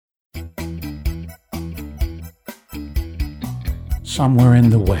Somewhere in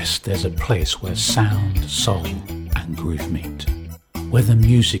the West there's a place where sound, soul and groove meet, where the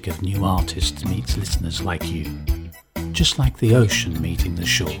music of new artists meets listeners like you, just like the ocean meeting the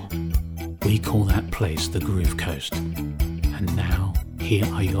shore. We call that place the Groove Coast. And now, here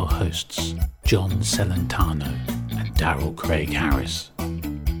are your hosts, John Celentano and Daryl Craig Harris.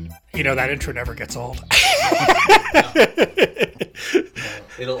 You know, that intro never gets old.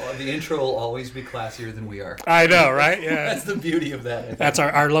 The intro will always be classier than we are. I know, right? Yeah. That's the beauty of that. That's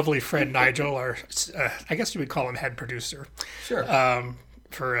our lovely friend Nigel, our I guess you would call him head producer. Sure.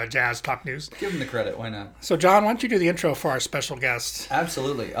 For Jazz Talk News. Give him the credit. Why not? So, John, why don't you do the intro for our special guest?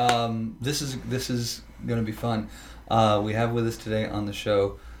 Absolutely. This is going to be fun. We have with us today on the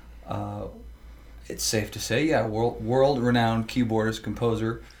show, it's safe to say, world-renowned keyboardist,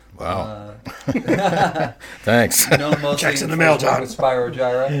 composer. Wow. Thanks. Known mostly Checks in the mail, John. With Spyro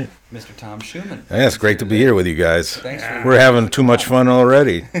Gyra, Mr. Tom Schuman. Yeah, it's great to be here with you guys. Thanks. We're having too much fun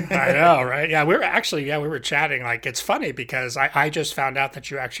already. I know, right? Yeah, we were chatting. Like, it's funny because I just found out that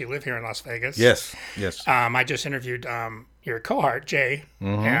you actually live here in Las Vegas. Yes. I just interviewed your cohort, Jay,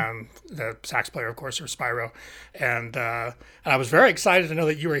 and the sax player, of course, or Spyro. And I was very excited to know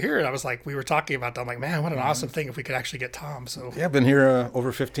that you were here. And I was like, we were talking about that. I'm like, man, what an awesome thing if we could actually get Tom. So Yeah, I've been here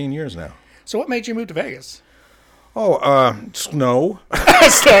over 15 years now. So what made you move to Vegas? Snow.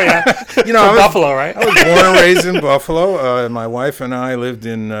 So, yeah. You know, Buffalo, right? I was born and raised in Buffalo. My wife and I lived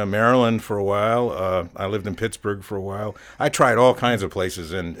in Maryland for a while. I lived in Pittsburgh for a while. I tried all kinds of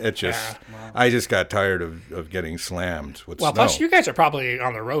places, and I just got tired of getting slammed with snow. Plus you guys are probably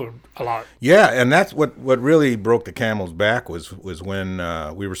on the road a lot. Yeah, and that's what really broke the camel's back was when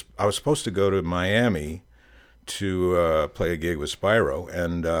I was supposed to go to Miami to play a gig with Spyro,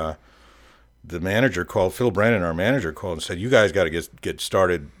 and the manager called, Phil Brennan, our manager, called and said, you guys got to get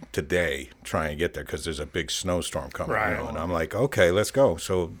started today trying to get there because there's a big snowstorm coming. Right. You know? And I'm like, okay, let's go.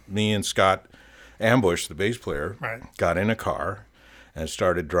 So me and Scott Ambush, the bass player, got in a car and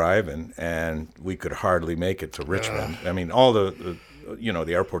started driving, and we could hardly make it to Richmond. I mean, all the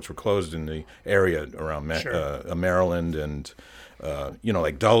airports were closed in the area around Maryland and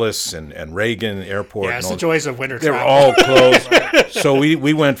like Dulles and Reagan Airport. Yeah, it's the joys of winter They were travel. all closed. So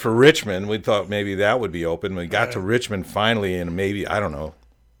we went for Richmond. We thought maybe that would be open. We got to Richmond finally in maybe,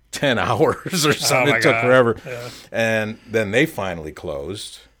 10 hours or something. It took forever. Yeah. And then they finally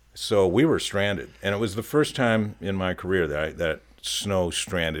closed. So we were stranded. And it was the first time in my career that snow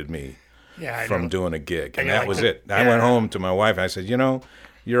stranded me from doing a gig. And that was it. I went home to my wife and I said,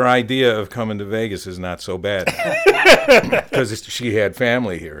 your idea of coming to Vegas is not so bad. Because she had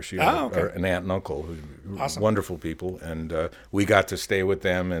family here. She had an aunt and uncle who were wonderful people. And we got to stay with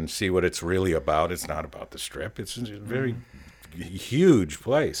them and see what it's really about. It's not about the Strip. It's a very huge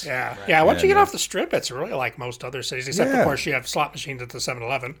place. Yeah. Right. Yeah, once you get off the Strip, it's really like most other cities, except, of course, you have slot machines at the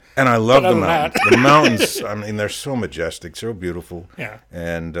 7-Eleven. And I love the mountains. The mountains, they're so majestic, so beautiful. Yeah.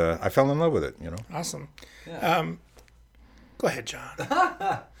 And I fell in love with it, Awesome. Yeah. Go ahead, John.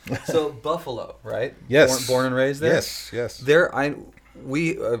 So Buffalo, right? Yes. Born and raised there? Yes. There, I'm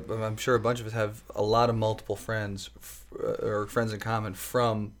sure a bunch of us have a lot of multiple friends or friends in common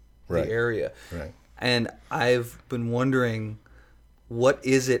from the area. Right. And I've been wondering, what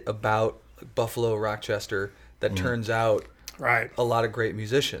is it about Buffalo, Rochester that turns out a lot of great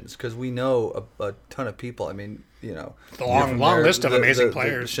musicians? Because we know a ton of people. I mean, the long list of amazing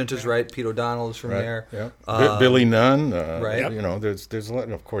players. Shinta's right. Pete O'Donnell is from there. Yeah. Billy Nunn. Right. There's a lot.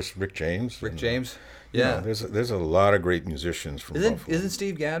 Of course, Rick James. Yeah. There's a lot of great musicians from Buffalo. Isn't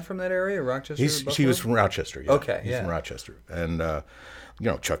Steve Gadd from that area, Rochester? He was from Rochester. Yeah. Okay. He's from Rochester, and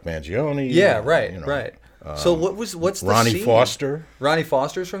Chuck Mangione. Yeah. Right. So what's the Ronnie scene? Foster? Ronnie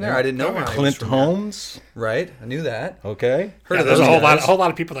Foster's from there. I didn't know. Ronnie Clint was from Holmes. There. Right. I knew that. Okay. There's a whole lot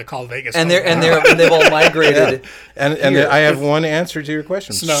of people that call Vegas, and they've all migrated. And I have one answer to your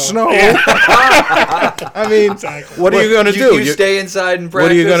question. Snow. Yeah. What are you going to do? You stay inside and practice.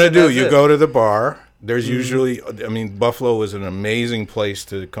 What are you going to do? You go to the bar. There's usually, Buffalo was an amazing place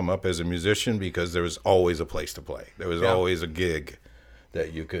to come up as a musician because there was always a place to play. There was always a gig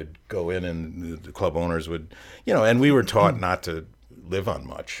that you could go in, and the club owners would, and we were taught not to live on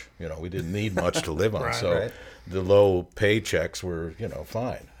much. We didn't need much to live on. The low paychecks were,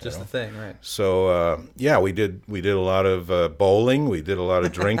 fine. Just the thing, right? So, we did a lot of bowling. We did a lot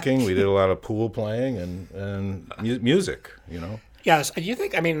of drinking. We did a lot of pool playing and music, Yes. You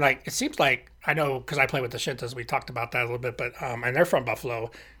think, it seems like, I know because I play with the Shintas, we talked about that a little bit, but and they're from Buffalo,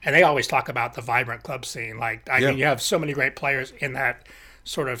 and they always talk about the vibrant club scene. Like, I mean, you have so many great players in that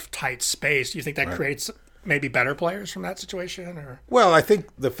sort of tight space. Do you think that creates maybe better players from that situation? Or Well, I think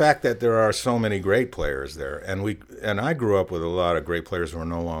the fact that there are so many great players there, and I grew up with a lot of great players who are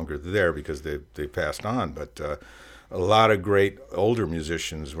no longer there because they passed on, but a lot of great older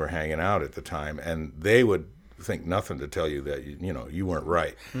musicians were hanging out at the time, and they would think nothing to tell you that you weren't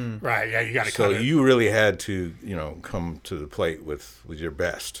right. Right, yeah, you got to. So you really had to come to the plate with your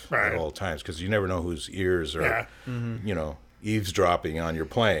best right. at all times, because you never know whose ears are eavesdropping on your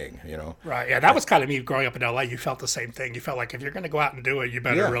playing. Right, yeah, that was kind of me growing up in LA. You felt the same thing. You felt like if you're going to go out and do it, you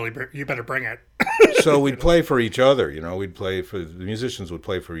better you better bring it. So we'd play for each other. We'd play for the musicians would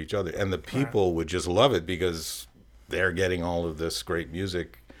play for each other, and the people would just love it because they're getting all of this great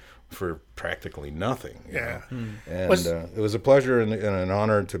music for practically nothing. You know? And it was a pleasure and an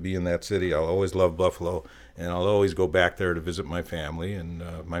honor to be in that city. I'll always love Buffalo, and I'll always go back there to visit my family and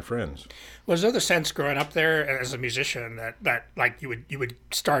my friends. Was there the sense growing up there as a musician that like you would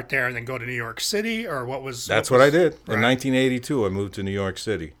start there and then go to New York City, or what was? That's what I did. Right. In 1982, I moved to New York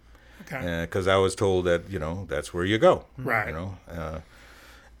City. Okay. Because I was told that that's where you go. Right.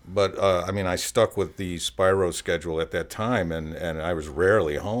 But I stuck with the Spyro schedule at that time, and I was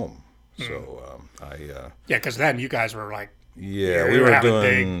rarely home. So because then you guys were like we were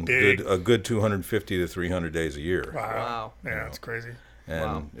doing a good 250 to 300 days a year. Wow. Yeah, it's crazy.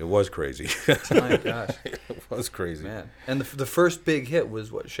 And it was crazy. My gosh, it was crazy, man. And the first big hit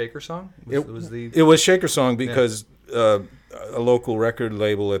was what, Shaker Song? It was Shaker Song because a local record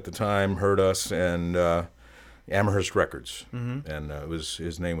label at the time heard us, and Amherst Records, and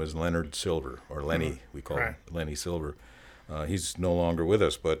his name was Leonard Silver, or Lenny, we call him Lenny Silver. He's no longer with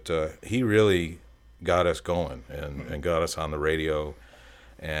us, but he really got us going and got us on the radio,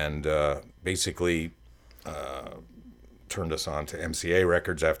 and basically turned us on to MCA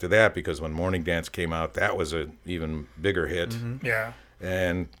Records after that, because when Morning Dance came out, that was an even bigger hit. Yeah.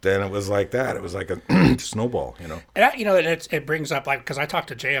 And then it was like that. It was like a snowball, And it brings up, like, because I talked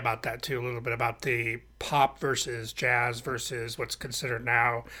to Jay about that too, a little bit about the pop versus jazz versus what's considered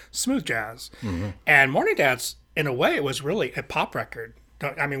now smooth jazz. And Morning Dance, in a way, it was really a pop record.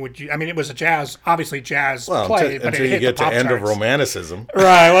 It was a jazz, obviously jazz play, but until it hit you get the pop to End charts. of Romanticism.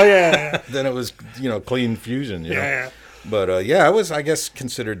 Right, well, yeah. Then it was, clean fusion, Yeah. But, it was, I guess,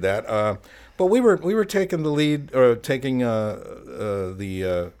 considered that. But we were taking the lead, or taking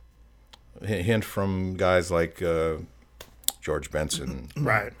the hint from guys like George Benson,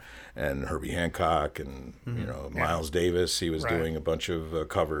 right, and Herbie Hancock, and Miles Davis. He was doing a bunch of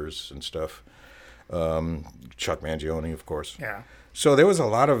covers and stuff. Chuck Mangione, of course. Yeah. So there was a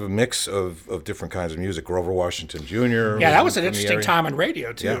lot of a mix of different kinds of music. Grover Washington Jr. Yeah, that was an interesting time on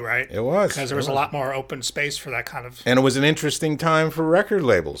radio too, right? It was. Because there was a lot more open space for that kind of... And it was an interesting time for record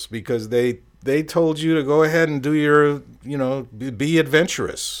labels, because they told you to go ahead and do your, be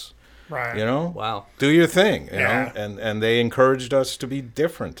adventurous. Right. Wow. Do your thing, you know? And they encouraged us to be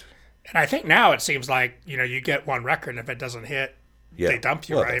different. And I think now it seems like, you get one record, and if it doesn't hit, they dump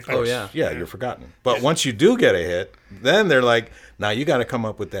you, right? But, you're forgotten. But once you do get a hit, then they're like, now you got to come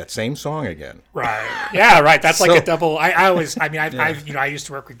up with that same song again. Right. Yeah, right. That's like a double. I used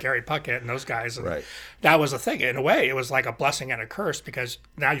to work with Gary Puckett and those guys, and that was a thing. In a way, it was like a blessing and a curse, because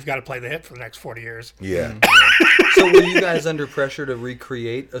now you've got to play the hit for the next 40 years. Yeah. So were you guys under pressure to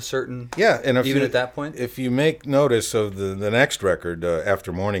recreate a certain... Yeah, and even at that point? If you make notice of the next record,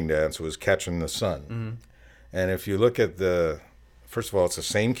 after Morning Dance, was Catching the Sun. And if you look at first of all, it's the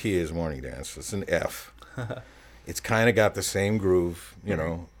same key as Morning Dance. It's an F. It's kind of got the same groove, It's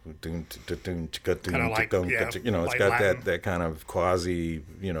got that kind of quasi,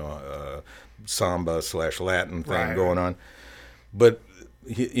 samba/Latin thing going on. But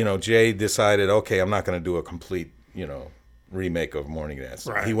Jay decided, okay, I'm not going to do a complete, remake of Morning Dance.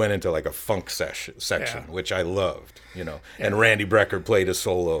 Right. He went into like a funk section, which I loved, And Randy Brecker played a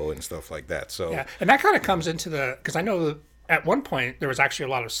solo and stuff like that. So and that kind of comes into because I know at one point there was actually a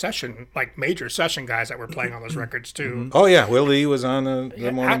lot of major session guys that were playing on those records too. Oh yeah, Will Lee was on the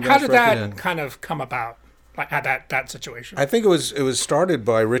Morning Dance. How did that kind of come about? Like that situation? I think it was started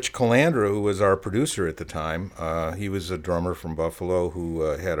by Rich Calandra, who was our producer at the time. He was a drummer from Buffalo who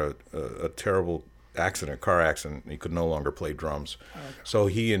had a terrible car accident. He could no longer play drums. Okay. So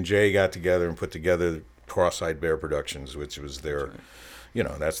he and Jay got together and put together Cross-Eyed Bear Productions, which was their,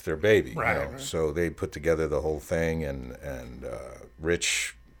 that's their baby. Right. So they put together the whole thing, and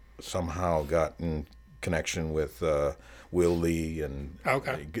Rich somehow got in connection with Will Lee and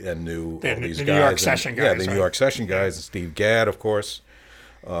knew all these guys. New York session guys. Yeah, the New York session guys. And Steve Gadd, of course.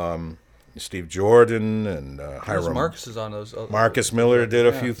 Steve Jordan and Hiram. Marcus is on those. Marcus Miller did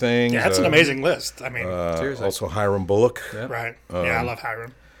a few things. Yeah, that's an amazing list. I mean, seriously. Also Hiram Bullock. Right. I love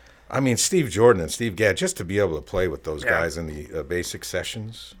Hiram. I mean, Steve Jordan and Steve Gadd, just to be able to play with those guys in the basic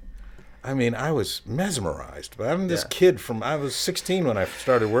sessions. I mean, I was mesmerized. But I'm this kid I was 16 when I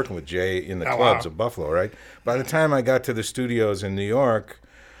started working with Jay in the clubs of Buffalo, right? By the time I got to the studios in New York,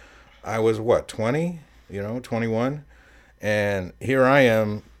 I was, 20? 21? And here I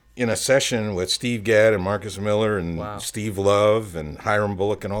am in a session with Steve Gadd and Marcus Miller and Steve Love and Hiram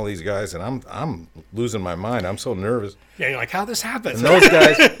Bullock and all these guys, and I'm losing my mind. I'm so nervous. Yeah, you're like, how this happens?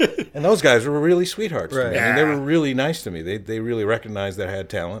 And those guys were really sweethearts to me. Yeah. I mean, they were really nice to me. They really recognized that I had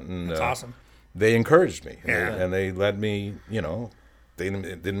talent, and that's awesome. They encouraged me, and they let me, they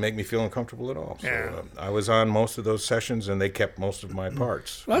didn't make me feel uncomfortable at all. So I was on most of those sessions, and they kept most of my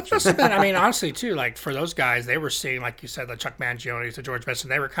parts. Well, that's been, I mean, honestly, too, like for those guys, they were seeing, like you said, the Chuck Mangionis, the George Benson,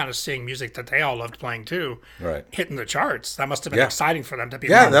 they were kind of seeing music that they all loved playing too, hitting the charts. That must have been exciting for them to be.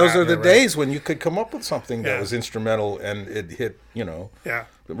 Yeah, those are the days when you could come up with something that was instrumental and it hit,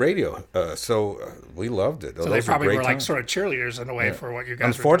 the radio. So we loved it. So they probably were like sort of cheerleaders in a way for what you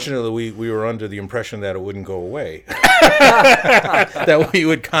guys Unfortunately, we were under the impression that it wouldn't go away. That we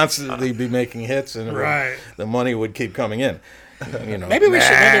would constantly be making hits and the money would keep coming in. Maybe we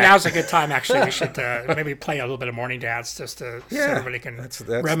should. Maybe now's a good time. Actually, we should maybe play a little bit of Morning Dance just to so everybody can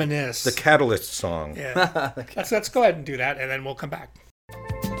reminisce. The Catalyst song. Yeah, let's go ahead and do that, and then we'll come back.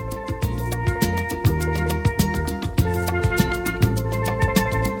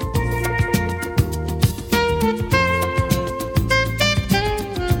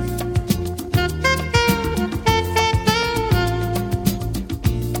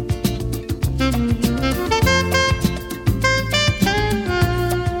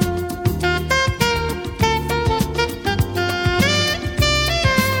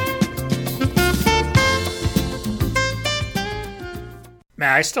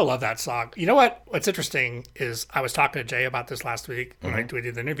 Man, I still love that song. You know what? What's interesting is I was talking to Jay about this last week when we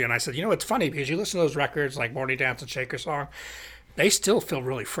did the interview, and I said, it's funny because you listen to those records like Morning Dance and Shaker Song, they still feel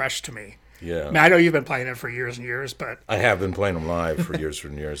really fresh to me. Yeah. I mean, I know you've been playing it for years and years, but I have been playing them live for years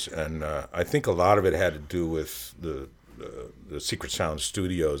and years, and I think a lot of it had to do with the Secret Sound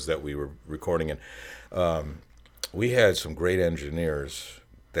studios that we were recording in. We had some great engineers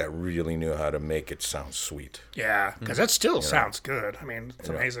that really knew how to make it sound sweet. Yeah, because that still sounds good. I mean, it's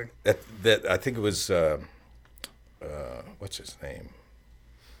amazing. That I think it was, what's his name?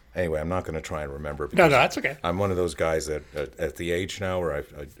 Anyway, I'm not going to try and remember. No, that's okay. I'm one of those guys that at the age now where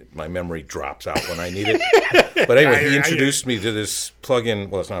my memory drops out when I need it. But anyway, he introduced me to this plug-in.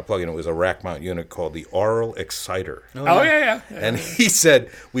 Well, it's not a plug-in. It was a rack mount unit called the Aural Exciter. Oh, yeah. And he said,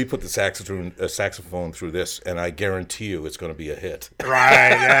 we put the saxophone through this, and I guarantee you it's going to be a hit. Right,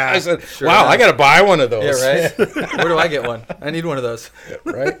 yeah. I said, wow, I got to buy one of those. Yeah, right? Where do I get one? I need one of those.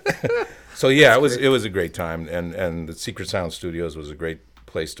 Right? So, yeah, it was a great time. And the Secret Sound Studios was a great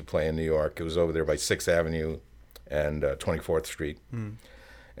place to play in New York. It was over there by 6th Avenue and 24th Street.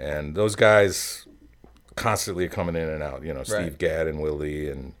 And those guys constantly coming in and out, Steve Gadd and Willie.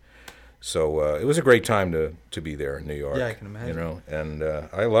 And so it was a great time to be there in New York. Yeah, I can imagine. And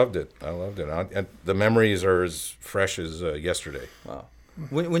I loved it. And the memories are as fresh as yesterday. Wow.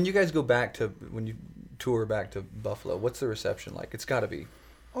 When you guys when you tour back to Buffalo, what's the reception like? It's got to be.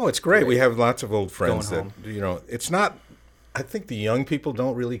 Oh, it's great. We have lots of old friends that, it's not, I think the young people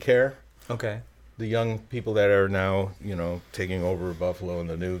don't really care. Okay. The young people that are now, taking over Buffalo and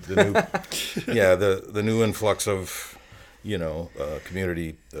the new the new influx of,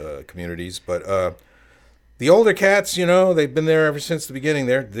 communities. But the older cats, they've been there ever since the beginning.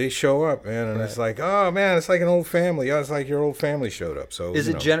 They show up, man, and it's like, oh man, it's like an old family. Oh, it's like your old family showed up. So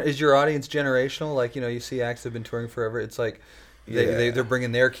is your audience generational? Like you see acts that have been touring forever. It's like. They're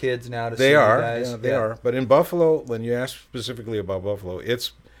bringing their kids now to see you guys. Yeah, they are. But in Buffalo, when you ask specifically about Buffalo,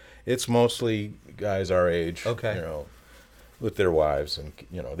 it's mostly guys our age. Okay. With their wives, and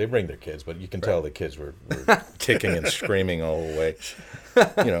they bring their kids, but you can tell the kids were kicking and screaming all the way.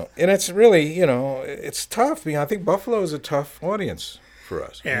 And it's really it's tough. I think Buffalo is a tough audience for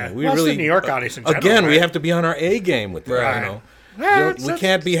us. Yeah, we really the New York audience in general, again, we have to be on our A game with them. We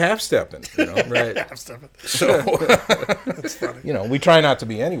can't be half-stepping, Right. Half-stepping. So, That's funny. We try not to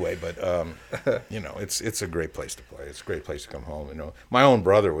be anyway, but, it's a great place to play. It's a great place to come home, My own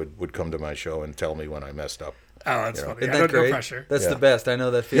brother would come to my show and tell me when I messed up. Oh, that's funny. Isn't that great? No pressure. That's the best. I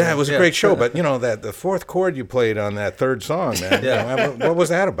know that feeling. Yeah, it was a great show, but, that the fourth chord you played on that third song, man, what was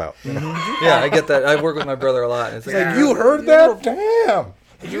that about? Yeah, I get that. I work with my brother a lot. It's like, you heard that? Damn.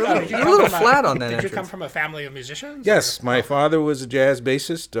 You're a little flat on that. Did you come from a family of musicians? Yes, my father was a jazz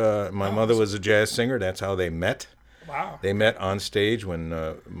bassist. My mother was a jazz singer. That's how they met. Wow. They met on stage when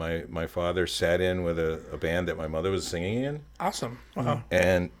my father sat in with a band that my mother was singing in. Awesome. Wow.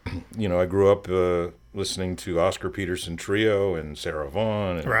 And, I grew up listening to Oscar Peterson Trio and Sarah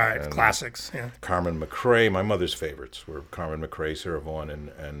Vaughan. And classics. Yeah. Carmen McRae. My mother's favorites were Carmen McRae, Sarah Vaughan,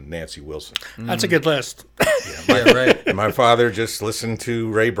 and Nancy Wilson. That's a good list. Right. And my father just listened to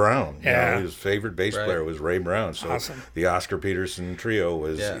Ray Brown. Yeah. His favorite bass player was Ray Brown. So the Oscar Peterson Trio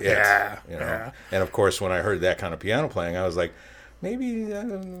was it. Yeah. And of course, when I heard that kind of piano playing, I was like, maybe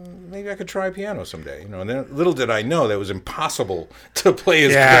I could try piano someday. And then little did I know that it was impossible to play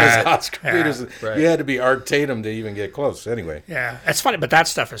as good as Oscar Peterson. Right. You had to be Art Tatum to even get close. Anyway. Yeah, it's funny, but that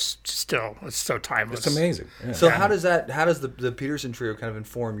stuff is it's so timeless. It's amazing. Yeah. So how does the Peterson Trio kind of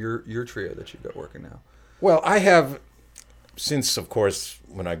inform your trio that you've got working now? Well, I have, since of course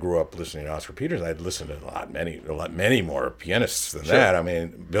when I grew up listening to Oscar Peterson, I'd listened to many more pianists than that. I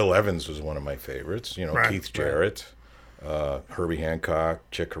mean, Bill Evans was one of my favorites. Keith Jarrett. Herbie Hancock,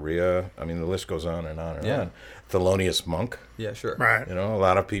 Chick Corea. I mean, the list goes on and on and on. Thelonious Monk. Yeah, sure. Right. A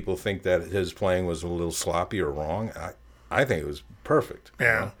lot of people think that his playing was a little sloppy or wrong. I think it was perfect.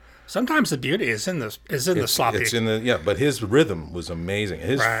 Yeah. Sometimes the beauty is in the sloppy. It's in the but his rhythm was amazing.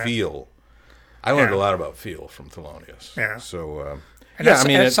 His feel. I learned a lot about feel from Thelonious. Yeah. So. And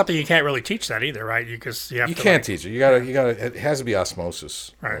that's something you can't really teach that either, right? You can't teach it. You gotta. It has to be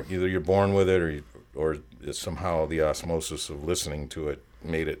osmosis. Right. Either you're born with it, or somehow the osmosis of listening to it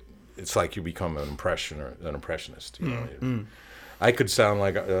made it. It's like you become an impressionist. I could sound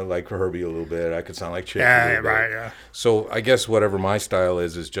like Herbie a little bit. I could sound like Chick. Yeah. So I guess whatever my style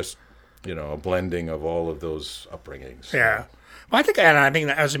is just a blending of all of those upbringings. Yeah. Well, I think that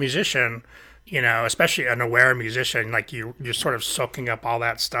as a musician, especially an aware musician, like you're sort of soaking up all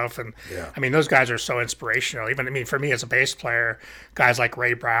that stuff. And I mean, those guys are so inspirational. Even, for me as a bass player, guys like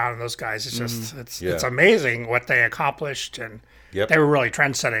Ray Brown and those guys, it's just, it's amazing what they accomplished. And they were really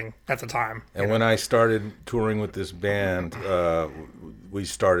trend-setting at the time. And when I started touring with this band, we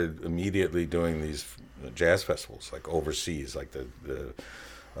started immediately doing these jazz festivals, like overseas, like the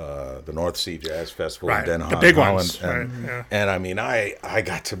North Sea Jazz Festival in Den Haag, the big Holland. ones. And I mean, I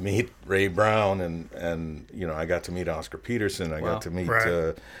got to meet Ray Brown, and I got to meet Oscar Peterson. I got to meet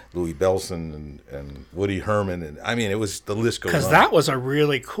Louis Bellson and Woody Herman, and I mean, it was, the list goes on. Because that was a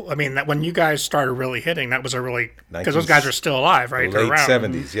really cool. I mean, that when you guys started really hitting, that was a really, because those guys are still alive, right? The late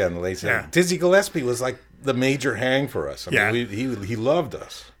 70s, in the late 70s. Yeah. Dizzy Gillespie was like the major hang for us. I mean, he loved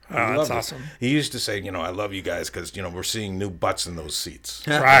us. Oh, that's awesome. He used to say, I love you guys because, we're seeing new butts in those seats.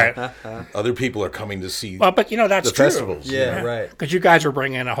 Right. Other people are coming to see but that's the true. festivals. Yeah, right. Because you guys were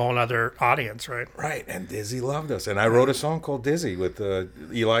bringing a whole other audience, right? Right, and Dizzy loved us. And I wrote a song called Dizzy with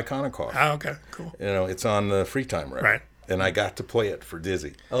Eli Konikoff. Oh, okay, cool. It's on the Free Time record. Right. And I got to play it for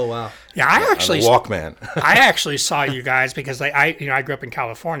Dizzy. Oh, wow. Yeah, I actually on the Walkman. I actually saw you guys because I grew up in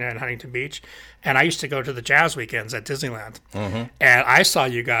California in Huntington Beach, and I used to go to the jazz weekends at Disneyland. Mm-hmm. And I saw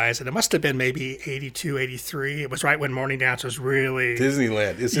you guys, and it must have been maybe 82, 83. It was right when Morning Dance was really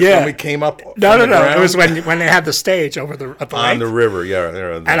Disneyland. Is it when we came up? No. It was when they had the stage over at the lake. On the river, yeah.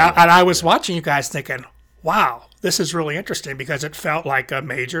 And I was watching you guys thinking, wow, this is really interesting because it felt like a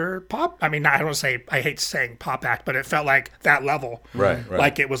major pop. I mean, I hate saying pop act, but it felt like that level. Right.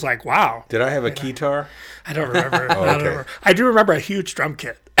 Like it was like, wow. Did I have a keytar? I don't remember. Okay. I do remember a huge drum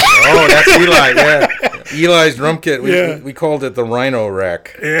kit. Oh, that's Eli, yeah. Eli's drum kit. We called it the Rhino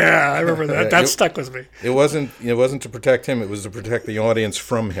Rack. Yeah, I remember that. That stuck with me. It wasn't to protect him. It was to protect the audience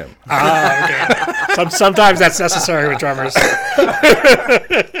from him. Okay. Sometimes that's necessary with drummers.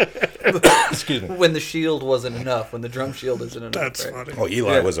 Excuse me. When the shield wasn't enough, when the drum shield isn't enough. That's funny. Oh,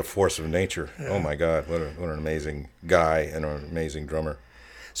 Eli was a force of nature. Yeah. Oh my God, what an amazing guy and an amazing drummer.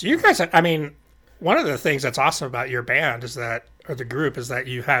 So you guys, I mean, one of the things that's awesome about your band or the group is that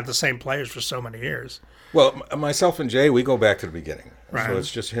you had the same players for so many years. Well, myself and Jay, we go back to the beginning. Right. So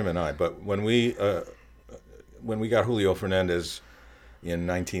it's just him and I. But when we got Julio Fernandez in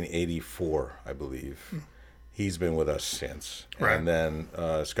 1984, I believe, he's been with us since. Right. And then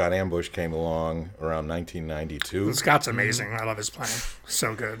Scott Ambush came along around 1992. And Scott's amazing. I love his playing.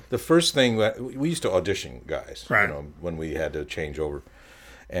 So good. The first thing, we used to audition guys, right, when we had to change over.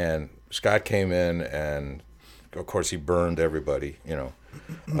 And Scott came in and, of course, he burned everybody,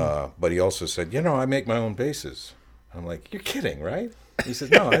 but he also said, I make my own basses. I'm like, you're kidding, right? He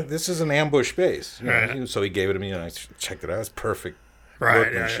said, no, this is an Ambush bass. Right. So he gave it to me, and I checked it out. It's perfect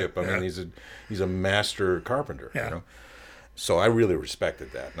workmanship. I mean, he's a master carpenter, So I really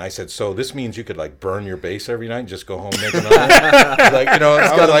respected that. And I said, so this means you could, burn your bass every night and just go home and make another one?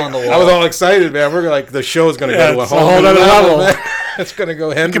 I was all excited, man. We're the show's going to go to a whole other level. It's going to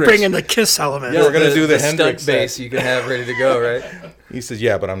go Hendrix. You can bring in the Kiss element. Yeah, we're going to do the Hendrix stunt bass you can have ready to go, right? He says,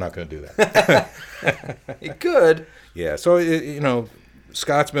 yeah, but I'm not going to do that. He could. Yeah, so,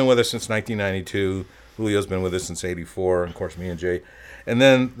 Scott's been with us since 1992. Julio's been with us since 84, and of course, me and Jay. And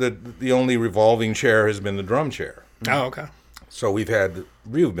then the only revolving chair has been the drum chair. Oh, okay. So we've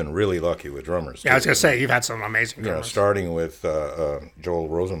been really lucky with drummers. Yeah, I was going to say, you've had some amazing drummers. Starting with Joel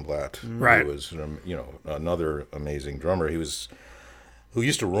Rosenblatt, right. who was, another amazing drummer. Who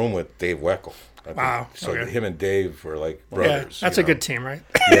used to room with Dave Weckl. Wow. So him and Dave were like brothers. Yeah, that's a good team, right?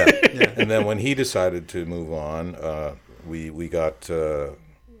 Yeah. And then when he decided to move on, we got, what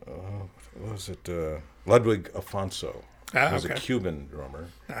was it, Ludwig Afonso. He was a Cuban drummer.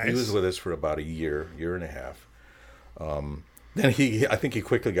 Nice. He was with us for about a year and a half. Then I think he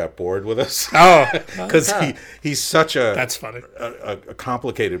quickly got bored with us. Oh, because he's such a that's funny a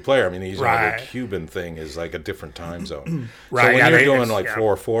complicated player. I mean, he's the Cuban thing is like a different time zone. Right. So when you're doing like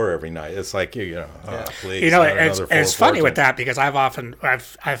 4/4 every night, it's like please. It's funny with that because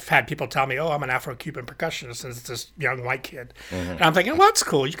I've had people tell me, I'm an Afro-Cuban percussionist, and it's this young white kid, and I'm thinking, well, that's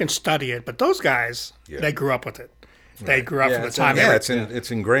cool. You can study it, but those guys, they grew up with it. They grew up from the time. Yeah,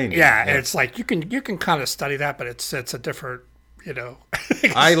 it's ingrained. Yeah, and it's like you can kind of study that, but it's a different.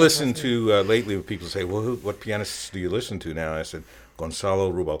 I listen to lately when people say, well, what pianists do you listen to now? I said,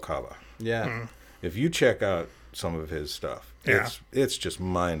 Gonzalo Rubalcaba. Yeah. Mm-hmm. If you check out some of his stuff, it's just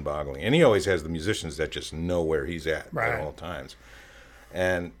mind-boggling. And he always has the musicians that just know where he's at all times.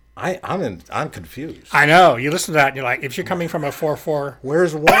 And I'm confused. I know. You listen to that and you're like, if you're coming from a 4/4.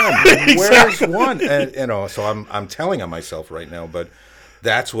 Where's one? Where's one? And, so I'm telling on myself right now, but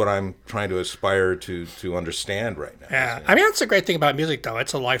that's what I'm trying to aspire to understand right now. Yeah, I mean that's the great thing about music, though.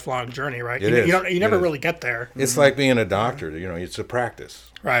 It's a lifelong journey, right? It is. You never really get there. It's like being a doctor. It's a practice.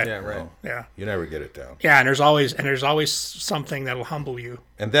 Right. Yeah. Right. Yeah. You never get it down. Yeah, and there's always something that'll humble you.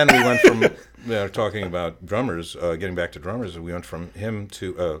 And then we went from talking about drummers, getting back to drummers. We went from him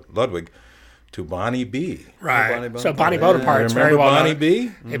to Ludwig to Bonnie B. Right. So Bonnie Bonaparte's very well Bonnie known.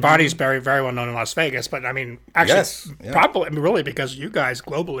 B? Hey, Bonnie's very, very well known in Las Vegas, but I mean, actually, probably really because you guys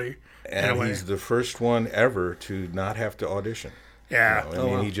globally. And he's the first one ever to not have to audition. Yeah.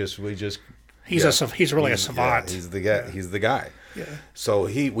 He's really a savant. Yeah, he's the guy. He's the guy. Yeah. So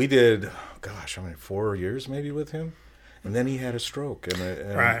we did, 4 years maybe with him, and then he had a stroke, and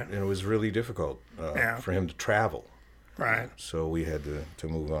it was really difficult for him to travel. Right. So we had to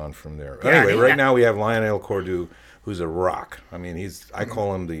move on from there. Anyway, right now we have Lionel Cordew, who's a rock. I mean, I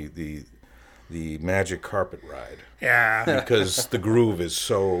call him the magic carpet ride. Yeah. Because the groove is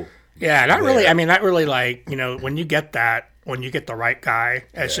so. Yeah, not really. I mean, not really like, when you get the right guy,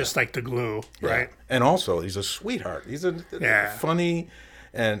 it's just like the glue, right? And also, he's a sweetheart. He's a funny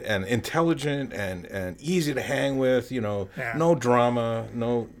and intelligent and easy to hang with, no drama,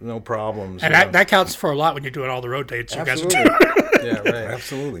 no problems. And that counts for a lot when you're doing all the road dates you guys are doing. Yeah, right.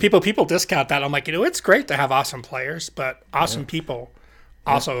 Absolutely. People discount that. I'm like, it's great to have awesome players, but awesome people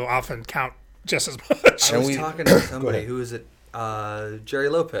also often count just as much. I was talking to somebody who is it? Jerry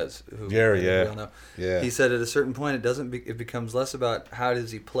Lopez, who we all know. Yeah. He said at a certain point it becomes less about how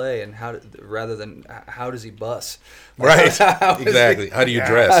does he play and rather than how does he bus. Right. Exactly. How do you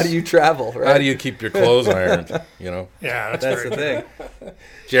dress? How do you travel? Right? How do you keep your clothes ironed? Yeah, that's the thing.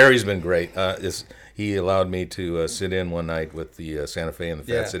 Jerry's been great. He allowed me to sit in one night with the Santa Fe and the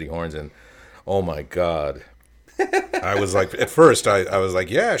Fat City Horns, and oh my God, I was like, at first I was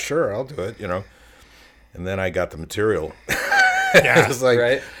like, yeah, sure, I'll do it, and then I got the material. Yeah, I was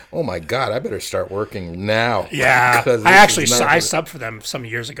like, oh my God, I better start working now. Yeah, I subbed for them some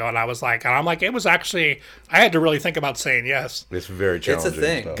years ago, and I'm like, it was actually, I had to really think about saying yes. It's very challenging. It's a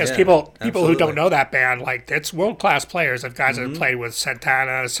thing. Because people who don't know that band, like, it's world-class players. Of guys that have played with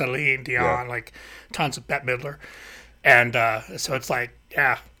Santana, Celine Dion, like tons of Bette Midler. And so it's like,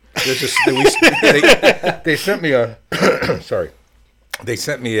 they sent me a, they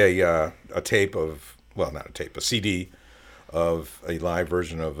sent me a tape of, well, not a tape, a CD of a live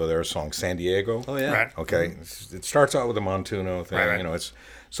version of their song San Diego. Oh yeah. Right. Okay. It starts out with a Montuno thing. Right. It's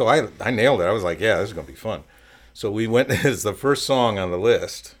so I nailed it. I was like, yeah, this is gonna be fun. So we went as the first song on the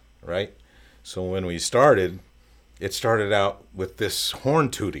list, right? So when we started, it started out with this horn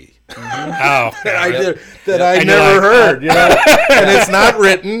tootie. Mm-hmm. I never heard, and it's not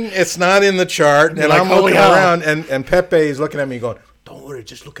written, it's not in the chart, and I'm looking around, and Pepe is looking at me going, "Don't worry.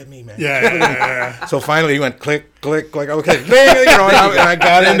 Just look at me, man. Yeah. So finally he went click, click, click. Okay, and I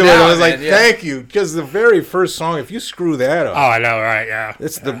got into it. I was like, thank you. Because the very first song, if you screw that up. Oh, I know, right,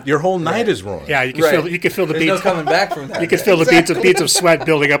 yeah. Your whole night is ruined. Yeah, you can feel the There's beats. no coming back from that. You can feel the beads of sweat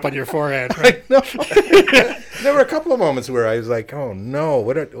building up on your forehead. Right? No. There were a couple of moments where I was like, oh no,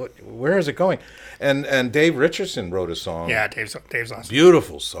 where is it going? And Dave Richardson wrote a song. Yeah, Dave's awesome.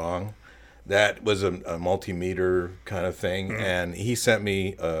 Beautiful song. That was a multimeter kind of thing, and he sent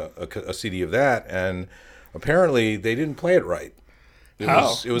me a CD of that, and apparently they didn't play it right. It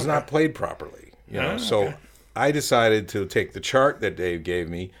was not played properly, So okay. I decided to take the chart that Dave gave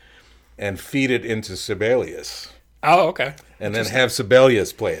me and feed it into Sibelius. Oh, okay. And then have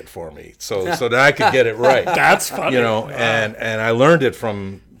Sibelius play it for me, so that I could get it right. That's funny. And I learned it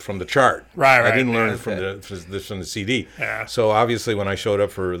from the chart. Right. I didn't learn it from the CD. Yeah. So obviously, when I showed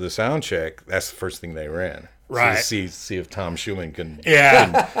up for the sound check, that's the first thing they ran. Right. So to see if Tom Schuman can.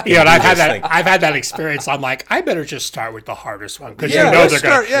 Yeah. And I've had that experience. I'm like, I better just start with the hardest one because they're going to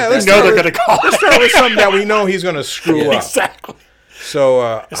call. Let's start with something that we know he's going to screw up. Exactly.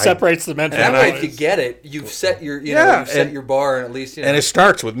 So it separates the men from that way, if you get it, you've set your your bar, and at least and it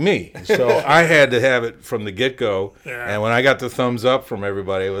starts with me. So I had to have it from the get go. Yeah. And when I got the thumbs up from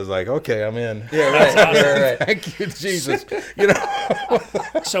everybody, it was like, okay, I'm in. Yeah, right. Thank you, Jesus.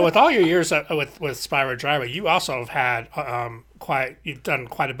 So with all your years with Spyro Gyra, you also have had you've done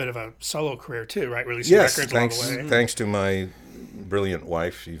quite a bit of a solo career too, right? Releasing records along the way. Thanks to my brilliant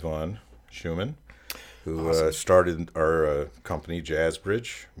wife Yvonne Schuman, who started our company, Jazz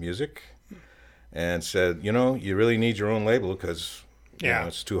Bridge Music, and said, you really need your own label because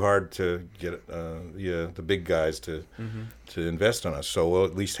it's too hard to get the big guys to invest on us. So we'll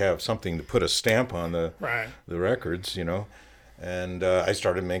at least have something to put a stamp on the records, And I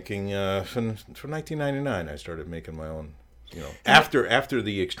started making, from 1999, I started making my own, after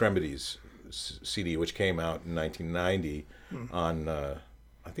the Extremities CD, which came out in 1990 on...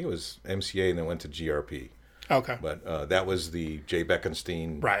 I think it was MCA and then went to GRP. Okay. But that was the Jay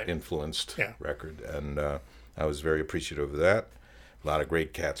Beckenstein influenced record. And I was very appreciative of that. A lot of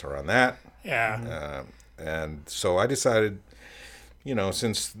great cats are on that. Yeah. And so I decided,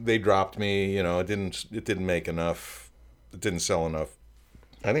 since they dropped me, it didn't make enough. It didn't sell enough.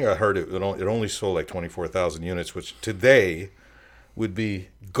 I think I heard it only sold like 24,000 units, which today would be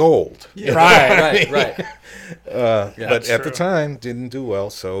gold. Yeah. Right. But at the time, didn't do well.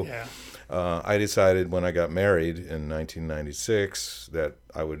 So I decided when I got married in 1996 that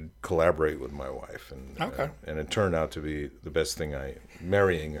I would collaborate with my wife. And it turned out to be the best thing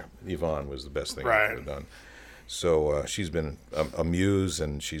marrying Yvonne was the best thing I could have done. So she's been a muse,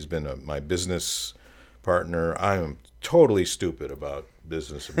 and she's been my business partner. I am totally stupid about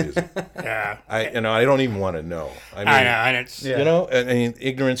business of music. I don't even want to know. I mean,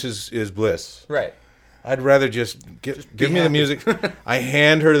 ignorance is bliss. Right. I'd rather just give me the music. I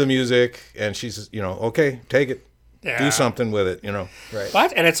hand her the music, and she's okay, take it. Do something with it, Right.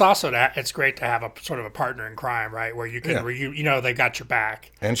 But and it's also it's great to have a sort of a partner in crime, right? Where you can, they got your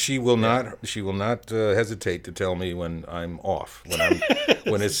back. And she will not hesitate to tell me when I'm off.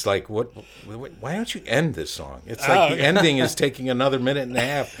 When it's like, why don't you end this song? It's like the ending is taking another minute and a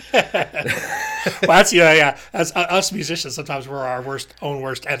half. Well, that's As us musicians, sometimes we're our worst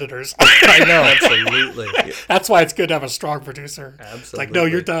editors. I know, absolutely. That's why it's good to have a strong producer. Absolutely. It's like, no,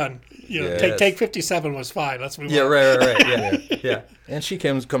 you're done. Take 57 was fine. Let's move on. Right. Yeah. And she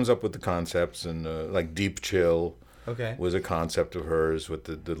comes up with the concepts, and like Deep Chill was a concept of hers with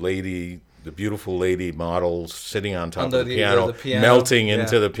the beautiful lady model sitting on top of the piano, melting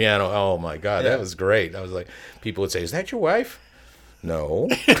into the piano. Oh my God, that was great. I was like, people would say, "Is that your wife?" No.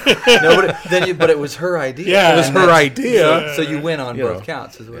 But it was her idea. Yeah, it was her idea. So you win on both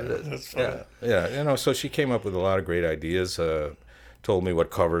counts, is what it is. That's funny. Yeah. So she came up with a lot of great ideas. Told me what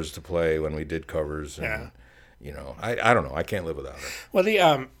covers to play when we did covers. And, I don't know. I can't live without her. Well,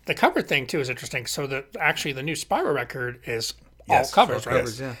 the cover thing too is interesting. So the new Spyro record is all covers, right?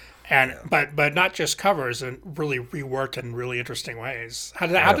 Covers, yeah. And but not just covers, and really reworked in really interesting ways. How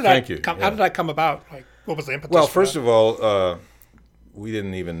did that come about? Like, what was the impetus? Well, first of all, we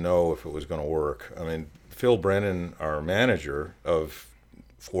didn't even know if it was going to work. I mean, Phil Brennan, our manager of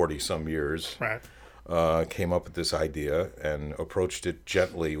 40 some years, came up with this idea and approached it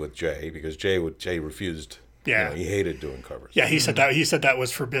gently with Jay, because Jay refused. Yeah, he hated doing covers. Yeah, he said that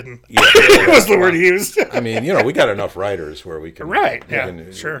was forbidden. Yeah, it was the word he used. I mean, we got enough writers where we can. Right.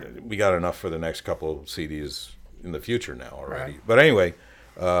 Sure. We got enough for the next couple of CDs in the future now already. Right. But anyway,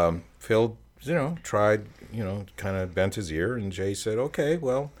 Phil, tried, kind of bent his ear, and Jay said, "Okay,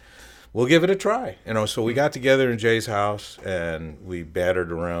 well, we'll give it a try. So we got together in Jay's house and we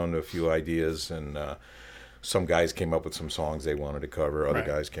battered around a few ideas, and some guys came up with some songs they wanted to cover. Other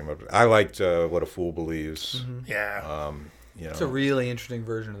guys came up with, I liked What a Fool Believes. Yeah. It's a really interesting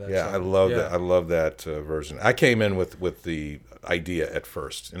version of that Yeah, song. I love that version. I came in with the idea at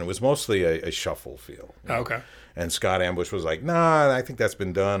first, and it was mostly a shuffle feel. Okay. And Scott Ambush was like, "Nah, I think that's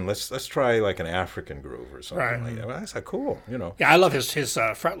been done. Let's try like an African groove or something like that." Well, I said, "Cool," Yeah, I love his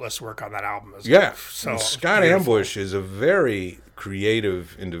fretless work on that album. So Scott Ambush is a very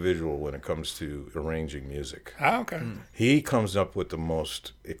creative individual when it comes to arranging music. Oh, okay. He comes up with the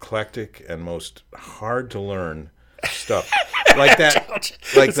most eclectic and most hard to learn stuff, like that,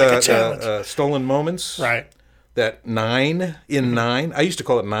 like the Stolen Moments, right? That 9 in 9. I used to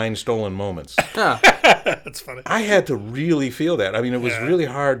call it 9 stolen moments. That's funny. I had to really feel that. I mean, it was really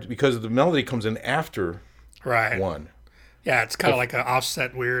hard because the melody comes in after one. Yeah, it's kind of like an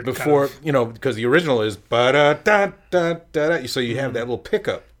offset weird. Before, because the original is ba-da-da-da-da-da. So you have that little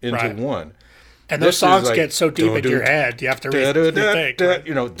pickup into one. And those songs get so deep into your head, you have to rethink.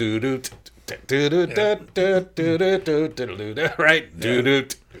 Right?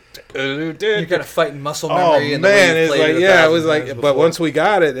 You're kind of fighting muscle memory. Oh man, it was like. But once we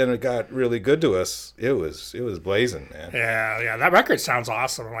got it and it got really good to us, it was blazing, man. Yeah. That record sounds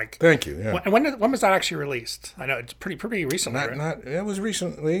awesome. Like, thank you. Yeah. When was that actually released? I know it's pretty recently. It was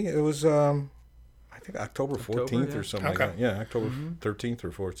recently. It was I think October 14th or something like that. Yeah, October 13th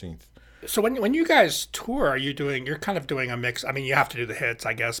or 14th. So when you guys tour, you're kind of doing a mix. I mean, you have to do the hits,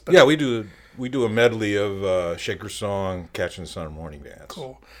 I guess. But yeah, we do a medley of Shaker Song, Catching the Sun, and Morning Dance.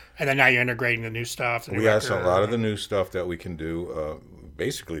 Cool. And then now you're integrating the new stuff. We got a lot of the new stuff that we can do.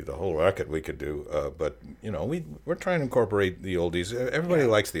 Basically, the whole record we could do. But we're trying to incorporate the oldies. Everybody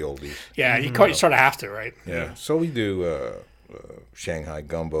likes the oldies. Yeah, you sort of have to, right? Yeah. So we do Shanghai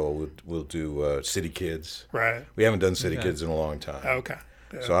Gumbo. We'll do City Kids. Right. We haven't done City Kids in a long time. Okay.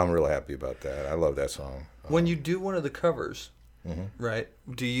 Yeah. So I'm real happy about that. I love that song. When you do one of the covers, right?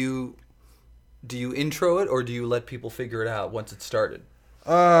 Do you intro it or do you let people figure it out once it's started?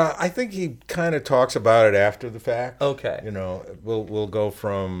 I think he kind of talks about it after the fact. Okay. We'll go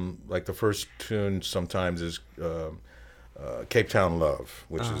from like the first tune sometimes is Cape Town Love,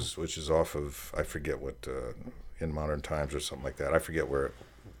 which is off of I forget what In Modern Times or something like that. I forget what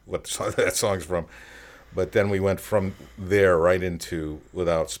that song's from. But then we went from there right into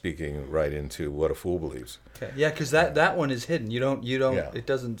Without Speaking, right into What a Fool Believes. Okay. Yeah, because that one is hidden. You don't. Yeah. It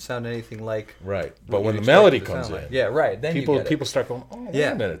doesn't sound anything like. Right. But when the melody comes in, yeah, right. Then people start going, oh, wait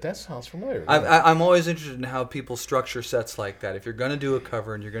a minute, that sounds familiar. I'm always interested in how people structure sets like that. If you're going to do a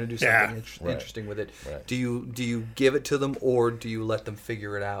cover and you're going to do something interesting with it, do you give it to them or do you let them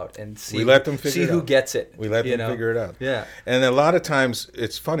figure it out and see? We let them figure it out. Who gets it. We let them figure it out. Yeah. And a lot of times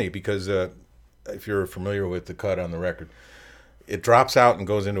it's funny because. If you're familiar with the cut on the record, it drops out and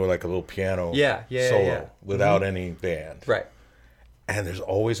goes into like a little piano solo without any band. Right. And there's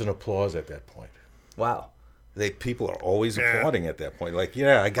always an applause at that point. Wow. People are always applauding at that point. Like,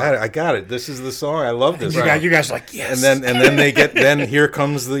 I got it. This is the song. I love this. You guys are like, yes. And then they get. Then here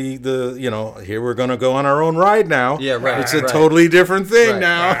comes the here we're gonna go on our own ride now. Yeah, right. It's a totally different thing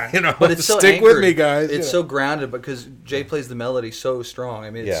now. Right. But it's so stick anchored. with me, guys. It's so grounded because Jay plays the melody so strong. I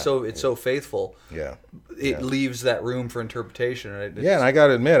mean, it's so faithful. Yeah. It leaves that room for interpretation. Right? And I got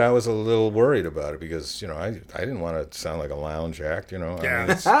to admit, I was a little worried about it because I didn't want to sound like a lounge act.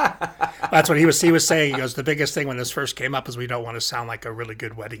 That's what he was saying. He goes, the biggest thing when this first came up is we don't want to sound like a really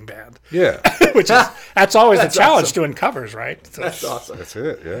good wedding band. Yeah. That's always the challenge doing covers, right? So, that's awesome. That's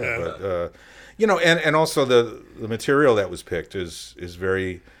it. Yeah. But and also the material that was picked is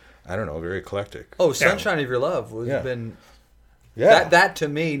very, I don't know, very eclectic. Oh, Sunshine of Your Love has been. Yeah. That to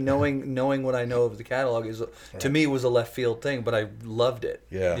me, knowing what I know of the catalog is to me was a left field thing, but I loved it.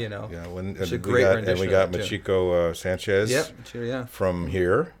 Yeah. Yeah. It's a great rendition. And we got Machiko Sanchez. Yep. From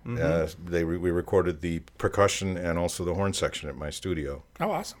here. We recorded the percussion and also the horn section at my studio.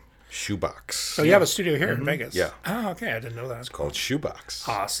 Oh, awesome. Shoebox. So you have a studio here in Vegas? Yeah. Oh, okay. I didn't know that. It's called Shoebox.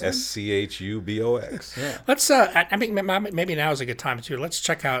 Awesome. SCHUBOX. Yeah. Let's. I mean, maybe now is a good time too. Let's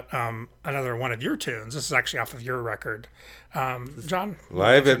check out another one of your tunes. This is actually off of your record, John.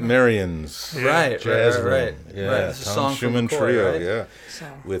 Live at Marion's. Right. Jazz right. Room. Yeah. Right. This is a song Schuman from McCoy, Trio. right? Yeah.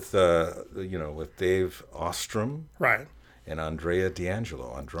 So. With Dave Ostrom. Right. And Andrea D'Angelo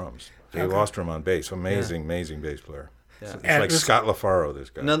on drums. Dave Ostrom on bass. Amazing bass player. Yeah. It's like Scott LaFaro,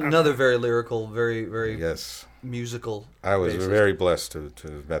 this guy. Another very lyrical, very musical. I was bassist. very blessed to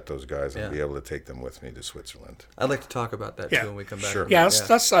have met those guys and be able to take them with me to Switzerland. I'd like to talk about that too when we come back. Sure. Yeah,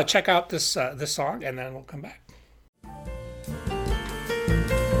 let's check out this song and then we'll come back.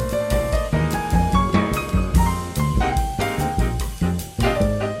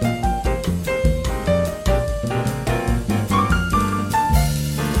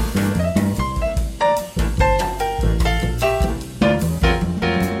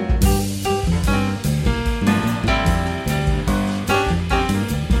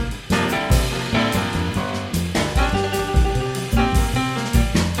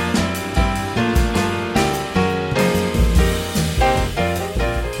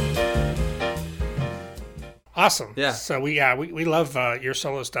 Awesome. Yeah. So we love your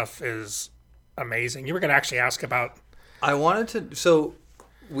solo stuff is amazing. You were going to actually ask about. I wanted to. So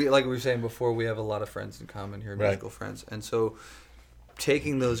we, like we were saying before, we have a lot of friends in common here, musical friends, and so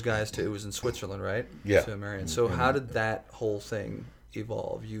taking those guys to, it was in Switzerland, right? Yeah. To Marion. So how did that whole thing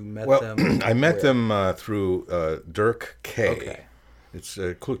evolve? You met them. I met them through Dirk K. Okay. It's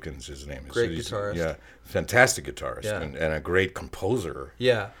Klutkins, his name is. Great guitarist. Yeah, fantastic guitarist, Yeah. and a great composer.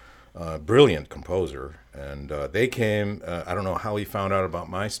 Yeah. Brilliant composer. And they came, I don't know how he found out about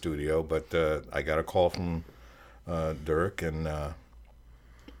my studio, but I got a call from Dirk, and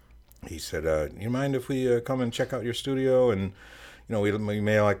he said, you mind if we come and check out your studio? And, we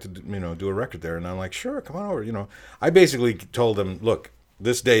may like to, do a record there. And I'm like, sure, come on over. I basically told them, look,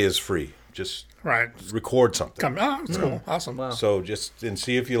 this day is free. Just record something. It's cool. Awesome. Wow. So just and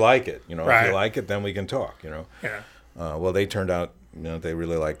see if you like it. If you like it, then we can talk. Yeah. Well, they turned out, they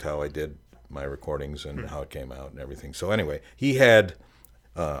really liked how I did my recordings and how it came out and everything. So anyway, he had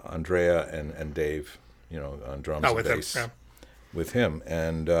Andrea and Dave, on drums and bass with him.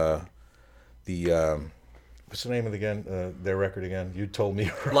 And what's the name of their record again? You told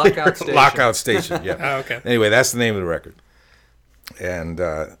me. Lockout Station. Lockout Station, yeah. Oh, okay. Anyway, that's the name of the record. And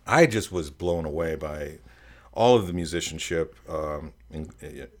I just was blown away by all of the musicianship and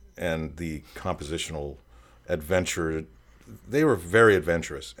the compositional adventure. They were very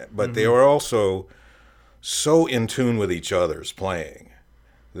adventurous, but they were also so in tune with each other's playing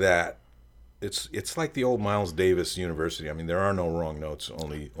that it's like the old Miles Davis University. I mean, there are no wrong notes,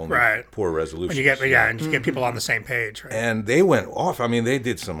 only poor resolutions. And you get people on the same page, right? And they went off. I mean, they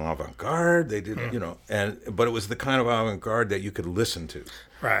did some avant-garde. They did, but it was the kind of avant-garde that you could listen to,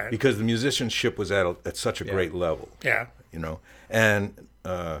 right? Because the musicianship was at such a great level. Yeah. And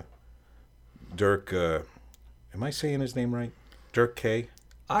Dirk, am I saying his name right? Dirk K.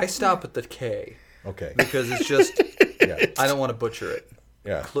 I stop at the K. Okay. Because it's just, I don't want to butcher it.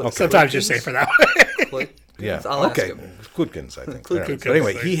 Yeah. Sometimes you say for that one. Yeah. I'll ask him. Klutkins, I think. Klutkins. But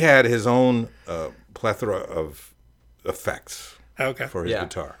anyway, he had his own plethora of effects for his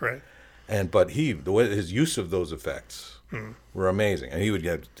guitar. Right. But his use of those effects were amazing. And he would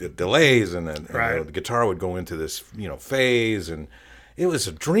get delays, and then the guitar would go into this phase, and it was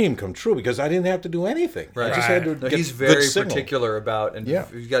a dream come true because I didn't have to do anything. Right. I just had to get he's very good signal. particular about, and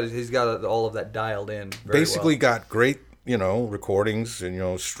he's got all of that dialed in. Basically, got great recordings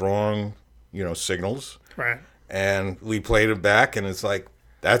and strong signals. Right. And we played it back, and it's like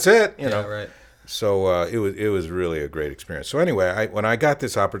that's it. Right. So it was really a great experience. So anyway, when I got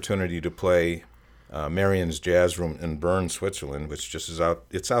this opportunity to play Marion's Jazz Room in Bern, Switzerland, which just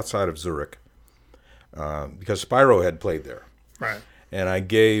it's outside of Zurich, because Spyro had played there. Right. And I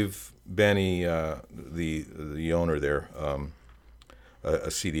gave Benny, the owner there, a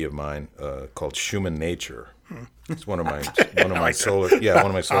CD of mine called Schuman Nature. It's one of my solo. Yeah, one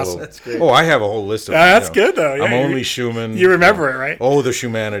of my solo. Awesome. That's great. Oh, I have a whole list of. That's good though. Yeah, I'm only Schumann. You remember it, right? Oh, the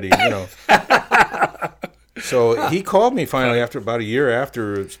Schumanity. So he called me finally after about a year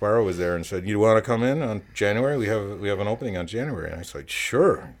after Spyro was there and said, "You want to come in on January? We have an opening on January." And I was like,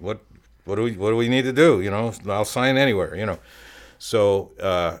 "Sure. What do we need to do? I'll sign anywhere. So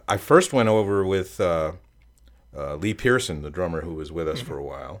I first went over with Lee Pearson, the drummer who was with us for a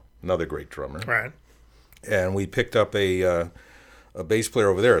while, another great drummer. Right. And we picked up a bass player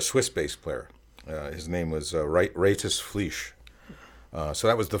over there, a Swiss bass player. His name was Ratus Fleisch. So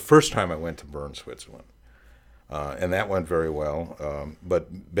that was the first time I went to Bern, Switzerland. And that went very well.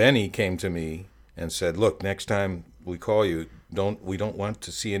 But Benny came to me and said, "Look, next time we call you, we don't want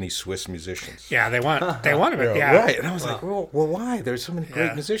to see any Swiss musicians." Yeah, they want them. Yeah. Right. And I was like, well, why? There's so many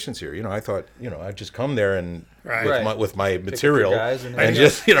great musicians here. I thought, I'd just come there and with my material and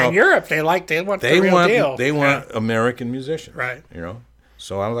just, In Europe, they want the real deal. They want American musicians. Right.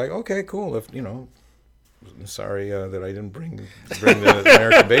 So I was like, okay, cool. If sorry that I didn't bring the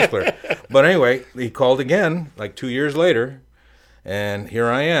American bass player. But anyway, he called again like 2 years later, and here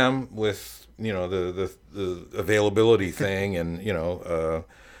I am with the availability thing, and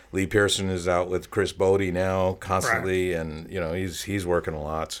Lee Pearson is out with Chris Bodie now constantly, and he's working a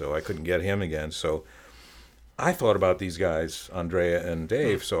lot, so I couldn't get him again. So I thought about these guys, Andrea and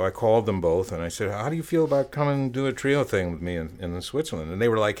Dave, so I called them both, and I said, "How do you feel about coming and do a trio thing with me in Switzerland?" And they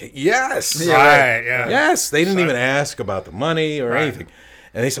were like, "Yes!" Right, yeah. Yes! They didn't even ask about the money or anything.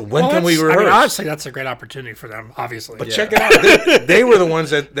 And they said, when can we rehearse? I mean, honestly, that's a great opportunity for them, obviously. But check it out. They were the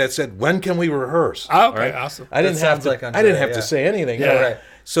ones that said, when can we rehearse? Oh, okay, awesome. I didn't have to say anything. Yeah. Right.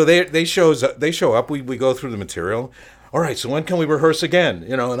 So they show up. We go through the material. All right, so when can we rehearse again?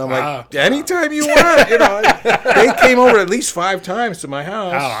 And I'm like, anytime you want. They came over at least 5 times to my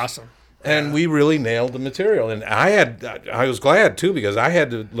house. Oh, awesome. And we really nailed the material, and I was glad too because I had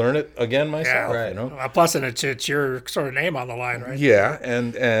to learn it again myself. Yeah, right. Plus, it's your sort of name on the line, right? Yeah,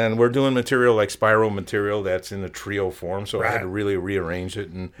 and we're doing material like Spyro material that's in the trio form, so I had to really rearrange it,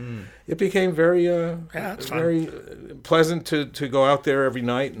 and it became very very pleasant to go out there every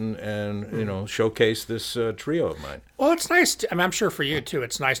night and showcase this trio of mine. Well, it's nice. I'm sure for you too.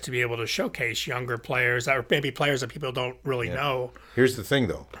 It's nice to be able to showcase younger players or maybe players that people don't really know. Here's the thing,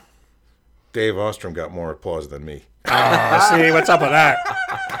 though. Dave Ostrom got more applause than me. Oh, see, what's up with that?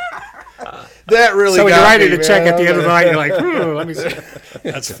 That really. So when you're writing a check at the end of the night, you're like, let me see.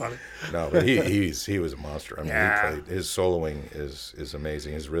 That's funny. No, but he was a monster. I mean, his soloing is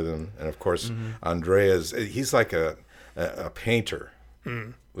amazing. His rhythm, and of course, Andrea's. He's like a painter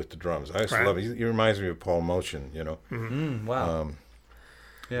with the drums. I just love it. He reminds me of Paul Motion. Wow.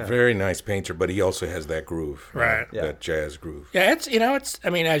 Very nice painter, but he also has that groove, right? That jazz groove. Yeah, it's. I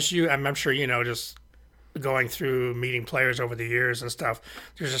mean, I'm sure just going through meeting players over the years and stuff.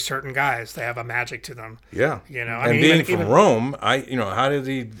 There's just certain guys they have a magic to them. Yeah, I mean, being from Rome, how did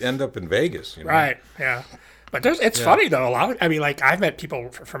he end up in Vegas? Right. Yeah. But it's funny though. A lot of, I've met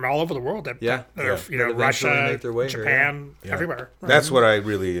people from all over the world that are Russia, Japan, everywhere. Right. That's what I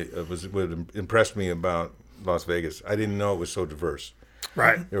really what impressed me about Las Vegas. I didn't know it was so diverse.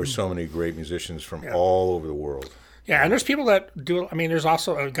 Right. There were so many great musicians from all over the world. Yeah, and there's people that do. There's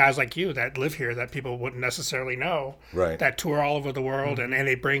also guys like you that live here that people wouldn't necessarily know. Right. That tour all over the world, and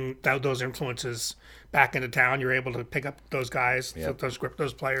they bring those influences back into town. You're able to pick up those guys,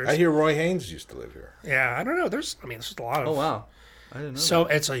 those players. I hear Roy Haynes used to live here. Yeah, I don't know. There's just a lot of. Oh wow, I didn't know. So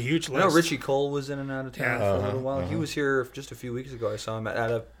that. It's a huge list. I know Richie Cole was in and out of town for a little while. He was here just a few weeks ago. I saw him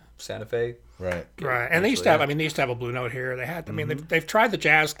at a Santa Fe. Right. Right. And they used to have. They used to have a Blue Note here. They had. They've tried the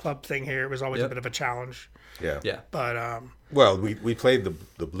jazz club thing here. It was always a bit of a challenge. Yeah. Yeah. But well, we played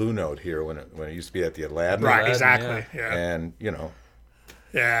the Blue Note here when it used to be at the Aladdin. Right. Exactly. Yeah. And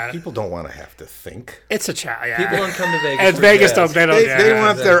yeah. People don't want to have to think. It's a chat. Yeah. People don't come to Vegas. And Vegas jazz. They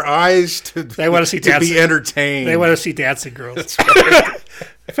want their eyes to. They want to see dancing. Be entertained. They want to see dancing girls.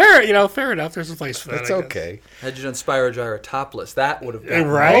 Fair enough. There's a place for that. That's okay. Had you done Spyro Gyra topless, that would have been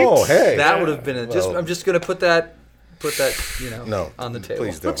right. Oh, hey, that would have been I'm just going to put that on the table.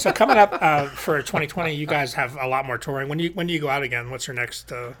 Please don't. So coming up for 2020, you guys have a lot more touring. When do you go out again? What's your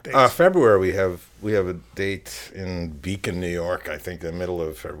next date? February we have a date in Beacon, New York. I think the middle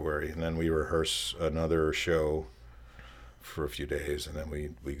of February, and then we rehearse another show for a few days, and then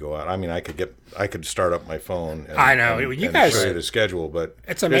we go out. I could start up my phone. And, I know and, you and guys show you the schedule, but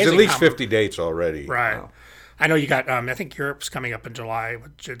it's amazing. There's at least 50 dates already. Right. Wow. I know you got. I think Europe's coming up in July.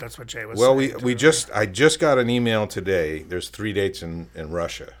 That's what Jay was. Well, saying I just got an email today. There's 3 dates in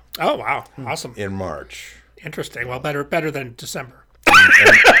Russia. Oh wow! Awesome. In March. Interesting. Well, better than December.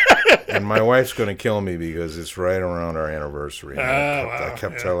 And my wife's going to kill me because it's right around our anniversary. I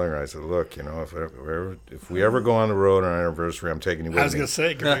kept telling her, I said, look, if we ever go on the road on our anniversary, I'm taking you with me. I was going to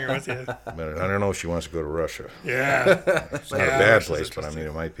say, bring her with you. But I don't know if she wants to go to Russia. Yeah. It's not a bad place, but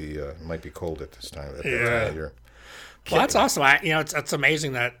it might be cold at this time of the year. Well, that's awesome. It's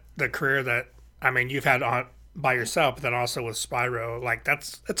amazing that the career that you've had on by yourself, but then also with Spyro,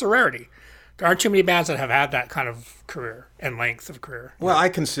 it's a rarity. There aren't too many bands that have had that kind of career and length of career. Well, I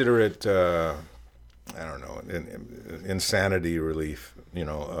consider it, I don't know, insanity relief,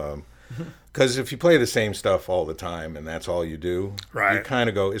 because if you play the same stuff all the time and that's all you do, right. You kind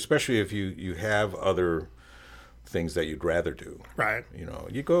of go, especially if you have other things that you'd rather do. Right.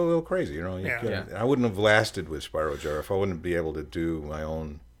 You go a little crazy, I wouldn't have lasted with Spyro Gyra if I wouldn't be able to do my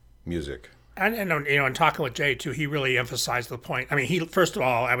own music. And in talking with Jay too, he really emphasized the point. He first of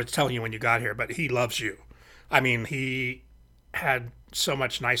all, I was telling you when you got here, but he loves you. He had so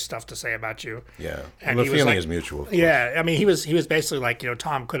much nice stuff to say about you. Yeah, and the feeling is mutual. Yeah, he was basically like,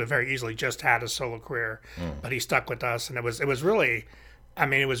 Tom could have very easily just had a solo career, but he stuck with us, and it was really,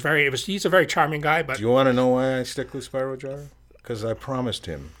 he's a very charming guy. But do you want to know why I stick with Spyro Gyra? Because I promised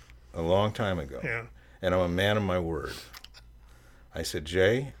him a long time ago, and I'm a man of my word. I said,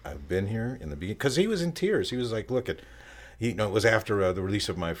 Jay, I've been here in the beginning. Because he was in tears. He was like, look, it was after the release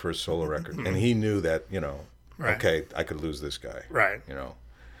of my first solo record. And he knew that, right. Okay, I could lose this guy. Right.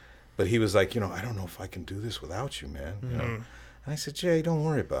 But he was like, I don't know if I can do this without you, man. And I said, Jay, don't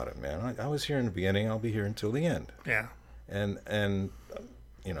worry about it, man. I was here in the beginning. I'll be here until the end. Yeah. And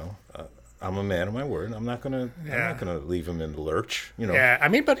I'm a man of my word. I'm not gonna leave him in the lurch. Yeah,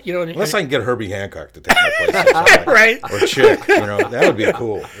 but unless I can get Herbie Hancock to take my place, right? Or Chick, that would be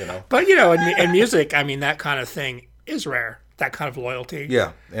cool. But in music, that kind of thing is rare. That kind of loyalty.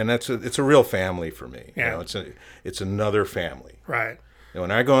 Yeah, and it's a real family for me. Yeah. It's another family. Right. And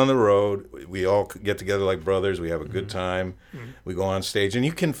when I go on the road, we all get together like brothers. We have a good time. We go on stage, and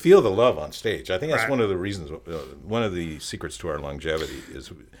you can feel the love on stage. I think that's one of the reasons, one of the secrets to our longevity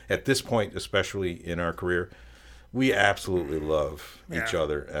is at this point, especially in our career, we absolutely love each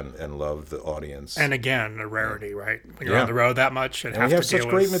other and love the audience. And again, a rarity, right? When you're on the road that much and we have such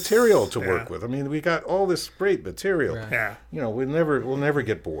great material to work with. I mean, we got all this great material. Right. Yeah. You know, we'll never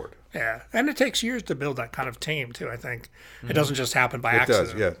get bored. Yeah, and it takes years to build that kind of team too. I think it doesn't just happen by accident.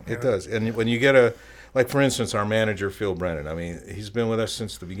 It does, it does. And when you get like for instance, our manager Phil Brennan. I mean, he's been with us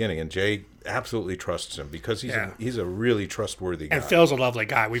since the beginning, and Jay absolutely trusts him because he's a really trustworthy guy. And Phil's a lovely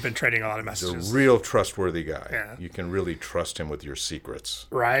guy. We've been trading a lot of messages. He's a real trustworthy guy. Yeah. You can really trust him with your secrets.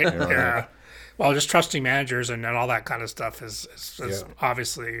 Right. You know yeah. Well, just trusting managers and all that kind of stuff is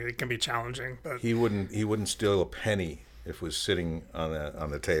obviously it can be challenging. But he wouldn't steal a penny if it was sitting on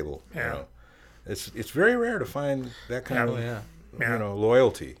the table. Yeah. You know, it's very rare to find that kind of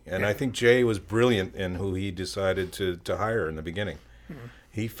loyalty. And I think Jay was brilliant in who he decided to hire in the beginning. Mm-hmm.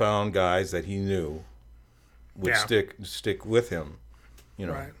 He found guys that he knew would stick with him, you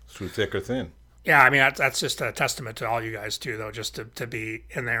know, through thick or thin. Yeah, I mean that's just a testament to all you guys too, though, just to be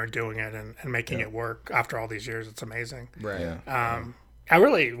in there and doing it and making it work after all these years. It's amazing. Right. Yeah. I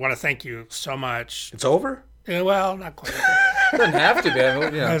really want to thank you so much. It's over? Yeah, well, not quite. It doesn't have to be. I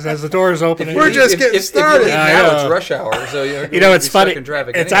mean, as the doors open, we're just getting started. Now it's rush hour, so it's funny. It's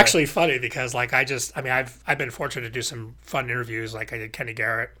anyway. actually funny because I've been fortunate to do some fun interviews, like I did Kenny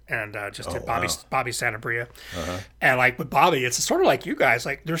Garrett and just did Bobby Santabria, and like with Bobby, it's sort of like you guys.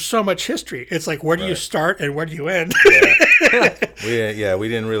 Like there's so much history. It's like where do you start and where do you end? We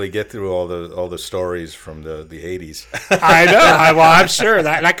didn't really get through all the stories from the 80s. I know. Well, I'm sure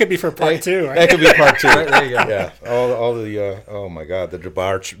that could be for part two. Right? That could be part two. Right, there you go. Yeah, all the oh my God, the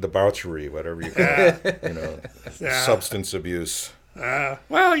debauchery, whatever you call it, you know, substance abuse.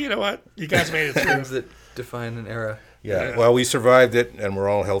 Well, you know what, you guys made it through. Things that define an era. Yeah, well, we survived it, and we're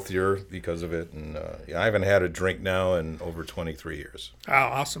all healthier because of it. And I haven't had a drink now in over 23 years. Oh,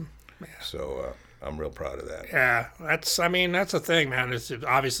 awesome. Yeah. So I'm real proud of that. Yeah, that's the thing, man. It's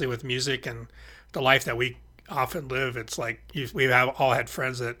obviously with music and the life that we often live. It's like we have all had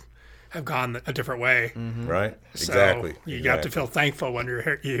friends that have gone a different way. Mm-hmm. Right? So exactly. You got to feel thankful when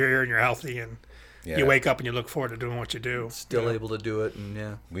you're here and you're healthy and you wake up and you look forward to doing what you do. Still able to do it,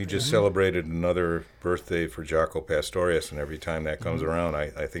 and we just celebrated another birthday for Jaco Pastorius, and every time that comes around,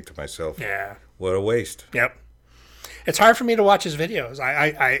 I think to myself, what a waste. Yep. It's hard for me to watch his videos.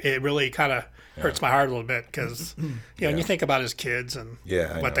 It really kind of hurts my heart a little bit because when you think about his kids and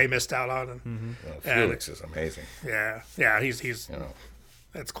what they missed out on. And, Felix is amazing. Yeah, he's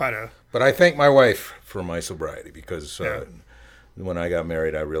it's quite a. But I thank my wife for my sobriety because when I got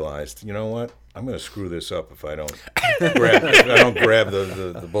married, I realized, you know what, I'm going to screw this up if I don't grab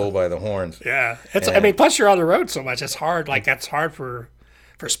the bull by the horns. Yeah, plus you're on the road so much. It's hard. Like that's hard for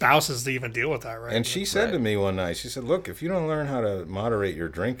spouses to even deal with that, right? And she said to me one night, she said, look, if you don't learn how to moderate your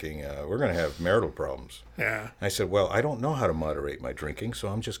drinking, we're going to have marital problems. Yeah. I said, well, I don't know how to moderate my drinking, so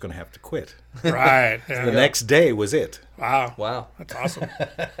I'm just going to have to quit. Right. Yeah. The next day was it. Wow. That's awesome.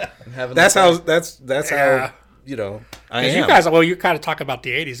 That's how, you know, I am. You guys, you kind of talk about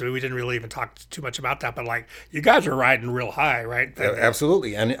the 80s. I mean, we didn't really even talk too much about that, but like you guys are riding real high, right?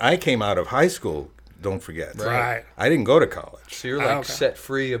 Absolutely. And I came out of high school, don't forget. Right. I didn't go to college. So you're like set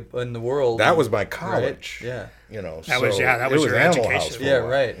free in the world. That was my college. Right? Yeah. You know, that was your education. Yeah,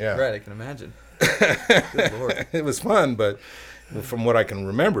 right. Yeah. Right. I can imagine. Good Lord. It was fun, but from what I can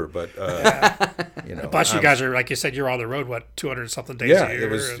remember, but you know. Plus, you guys are, like you said, you're on the road, 200-something days a year? It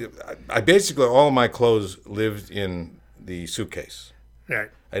was. I basically, all of my clothes lived in the suitcase.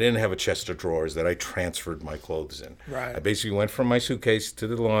 Right. I didn't have a chest of drawers that I transferred my clothes in. Right. I basically went from my suitcase to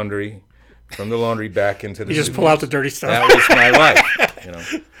the laundry, from the laundry back into the You just pull out the dirty stuff. That was my life, you know.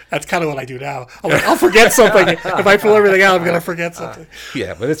 That's kind of what I do now. I'll forget something. If I pull everything out, I'm going to forget something.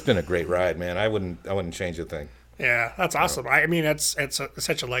 Yeah, but it's been a great ride, man. I wouldn't change a thing. Yeah, that's awesome. I mean, it's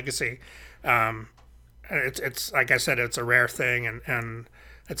such a legacy. It's like I said, it's a rare thing, and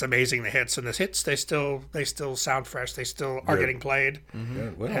it's amazing the hits. And the hits, they still sound fresh. They still are getting played.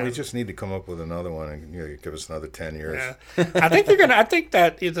 Mm-hmm. Well, we just need to come up with another one and give us another 10 years. Yeah. I think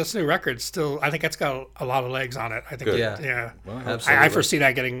that this new record still. I think it's got a lot of legs on it. I think. Good. Yeah. Well, absolutely. I foresee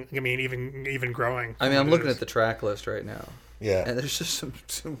that getting. I mean, even growing. I mean, I'm looking at the track list right now. Yeah. And there's just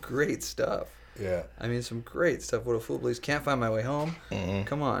some great stuff. Yeah. I mean, some great stuff. What a Fool Believes. Can't Find My Way Home. Mm-hmm.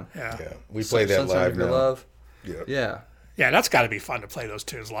 Come on. Yeah. We play that live now. Love. Yeah. Yeah. Yeah, that's got to be fun to play those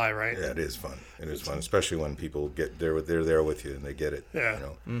tunes live, right? Yeah, it is fun. It is fun, especially when people they're there with you and they get it. Yeah. You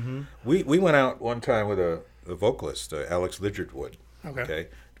know? Mm-hmm. We went out one time with a vocalist, Alex Lidgertwood. Okay.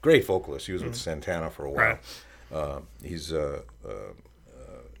 Great vocalist. He was with Santana for a while. Right. He's an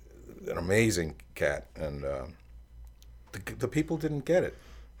amazing cat, and the people didn't get it.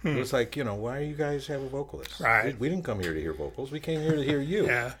 It was like, why do you guys have a vocalist? Right. We didn't come here to hear vocals. We came here to hear you.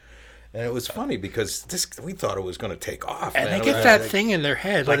 Yeah. And it was funny because we thought it was going to take off. And man. they get that thing in their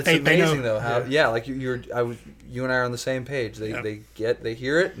head. But like it's amazing know, though how like you and I are on the same page. They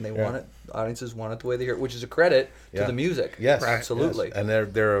hear it and they want it. Audiences want it the way they hear it, which is a credit to the music. Yes, right. Absolutely. Yes. And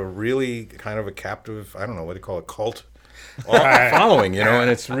they're a really kind of a captive. I don't know what do you call it, cult following. And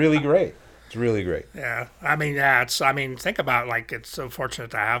it's really great. It's really great. Yeah, think about it's so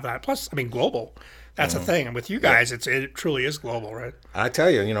fortunate to have that. Plus, global. That's the thing. And with you guys, it truly is global, right? I tell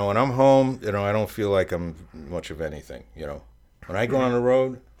you, when I'm home, I don't feel like I'm much of anything. When I go on the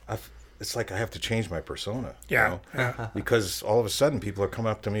road, it's like I have to change my persona. Yeah. Because all of a sudden people are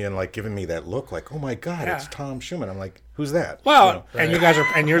coming up to me and getting me that look, like, oh my God, it's Tom Schuman. I'm like, who's that? Well, and you guys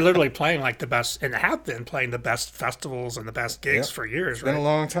and you're literally playing the best, and have been playing the best festivals and the best gigs for years. It's been a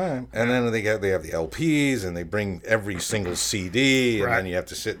long time. And then they have the LPs, and they bring every single CD, and then you have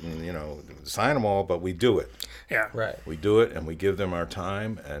to sit and sign them all. But we do it. Yeah. Right. We do it, and we give them our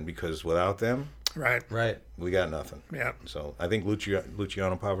time, and because without them. Right. We got nothing. Yeah. So I think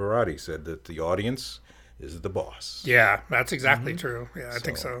Luciano Pavarotti said that the audience is the boss. Yeah, that's exactly true. Yeah, I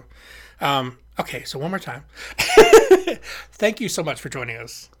think so. Okay, so one more time. Thank you so much for joining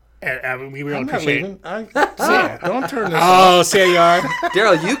us. And we really appreciate it. Don't turn this off. See, you are.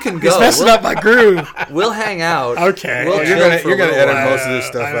 Daryl, you can go. He's messing up my groove. We'll hang out. Okay. You're gonna edit most of this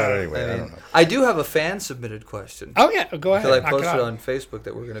stuff out anyway. I do have a fan submitted question. Oh yeah, go ahead. Because I posted on Facebook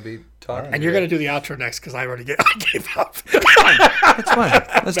that we're going to be talking. And you're going to do the outro next because I gave up. That's fine.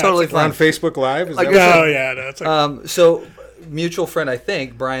 That's totally fine. On Facebook Live. Is that that's okay. So, mutual friend, I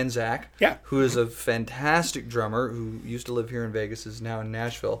think, Brian Zach, yeah, who is a fantastic drummer who used to live here in Vegas, is now in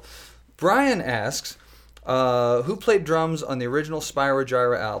Nashville. Brian asks, who played drums on the original Spyro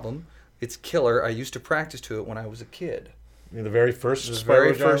Gyra album? It's killer. I used to practice to it when I was a kid. The very first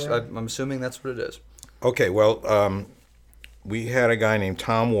Spyro Gyra? I'm assuming that's what it is. Okay, well, we had a guy named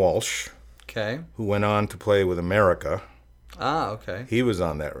Tom Walsh. Okay. Who went on to play with America. Ah, okay. He was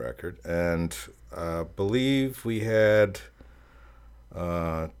on that record. And I believe we had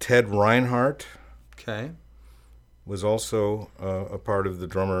Ted Reinhardt. Okay. Was also a part of the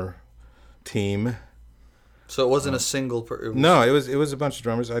drummer team. So it wasn't a single... No, it was a bunch of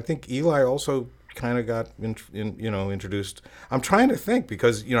drummers. I think Eli also kind of got introduced. I'm trying to think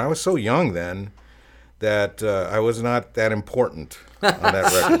because I was so young then that I was not that important on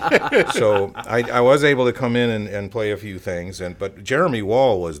that record. So I was able to come in and play a few things. But Jeremy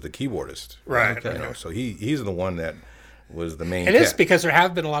Wall was the keyboardist, right? Okay. So he's the one that was the main. It is because there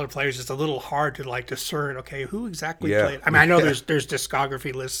have been a lot of players. It's a little hard to discern. Okay, who exactly played? I know there's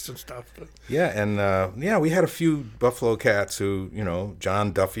discography lists and stuff. But. Yeah, and we had a few Buffalo cats who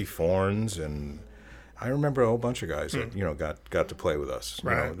John Duffy Fornes, and I remember a whole bunch of guys that got to play with us.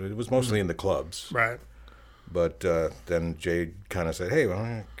 Right. It was mostly in the clubs. Right. But then Jay kind of said, "Hey, why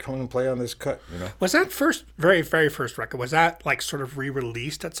don't you come and play on this cut?" Was that very first record? Was that sort of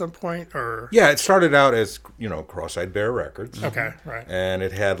re-released at some point, or? Yeah, it started out as Cross-Eyed Bear Records. Okay, right. And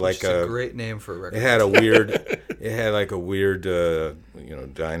it had a great name for a record. It had a weird,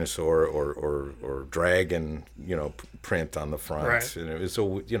 dinosaur or dragon, print on the front, right. And it was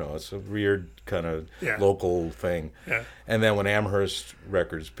it's a weird kind of local thing. Yeah. And then when Amherst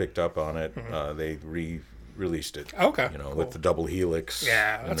Records picked up on it, they released it. Okay. Cool. With the double helix.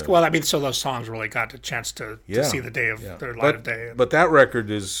 Yeah, that's cool. So those songs really got a chance to see the day of their light of day. But that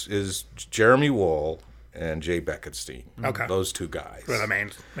record is Jeremy Wall and Jay Beckettstein. Okay. Those two guys. Were the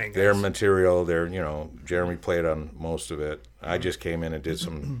main guys. Their material, Jeremy played on most of it. I just came in and did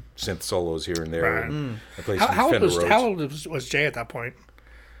some synth solos here and there. Right. And I played how old was Jay at that point?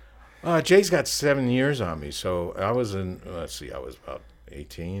 Jay's got 7 years on me, so I was I was about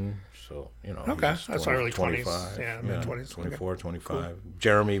 18. So, okay, that's our early 25, 20s. Yeah, mid-20s. 24, okay. 25. Cool.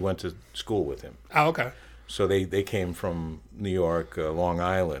 Jeremy went to school with him. Oh, okay. So they came from New York, Long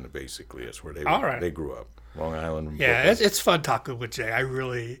Island, basically. That's where they grew up. Long Island. Yeah, it's fun talking with Jay. He's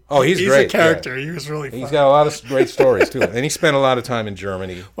great. He's a character. Yeah. He was really fun. He's got a lot of great stories, too. And he spent a lot of time in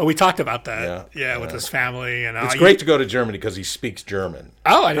Germany. Well, we talked about that. Yeah, with his family. And it's great to go to Germany because he speaks German.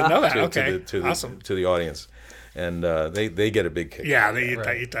 Oh, I didn't know that. Okay. Awesome. To the audience. and they get a big kick. Yeah, they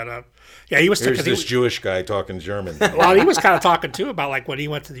eat that up. Yeah, he was. Here's this Jewish guy talking German. Well, he was kind of talking too about like when he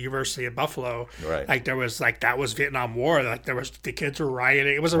went to the University of Buffalo. Right. Like there was that was Vietnam War. Like there was the kids were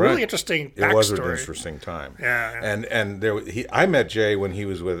rioting. It was a really interesting backstory. It was an interesting time. Yeah. And I met Jay when he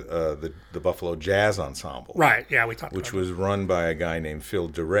was with the Buffalo Jazz Ensemble. Right. Yeah, we talked. Which was run by a guy named Phil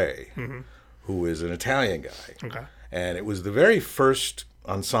DeRay, who is an Italian guy. Okay. And it was the very first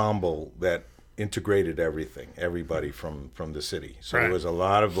ensemble that integrated everybody from the city. So there was a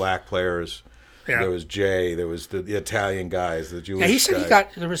lot of black players. Yeah. There was Jay. There was the Italian guys, the Jewish guys. Yeah, he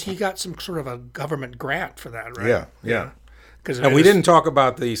said he got some sort of a government grant for that, right? Yeah. And we didn't talk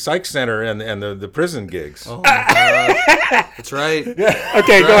about the psych center and the prison gigs. Oh my God. That's right. Yeah.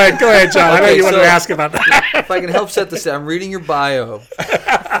 Okay, go ahead, John. I know you wanted to ask about that. If I can help set this, I'm reading your bio.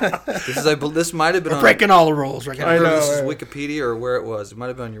 This might have been breaking all the rules. Right? I don't know if this is Wikipedia or where it was. It might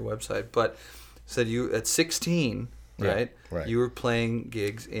have been on your website, but said you at 16, right? Right. You were playing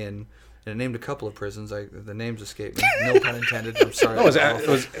gigs in. And it named a couple of prisons. The names escape me. No pun intended. I'm sorry. No, it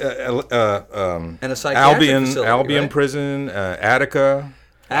was and a psychiatric facility, Albion right? Prison, Attica.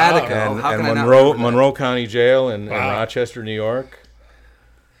 And Monroe County Jail in Rochester, New York.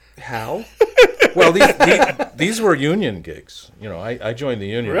 How? Well, these were union gigs. You know, I joined the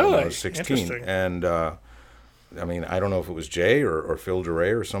union when I was 16, and I mean, I don't know if it was Jay or Phil DeRay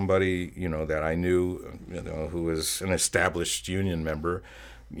or somebody that I knew, who was an established union member.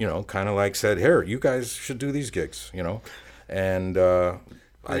 Kind of like said, here, you guys should do these gigs, and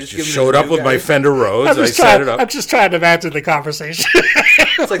I just showed up with my Fender Rhodes. I set it up. I'm just trying to imagine the conversation.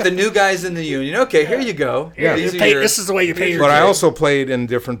 It's like the new guys in the union. Okay, here you go. Yeah, this is the way you pay your But I also played in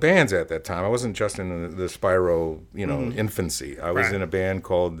different bands at that time. I wasn't just in the Spyro, infancy. I was in a band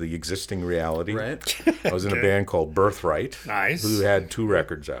called The Existing Reality. Right. I was in a band called Birthright. Nice. Who had 2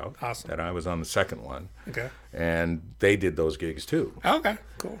 records out. Awesome. And I was on the second one. Okay. And they did those gigs too. Okay,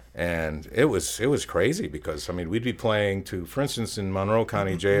 cool. And it was crazy because we'd be playing to, for instance, in Monroe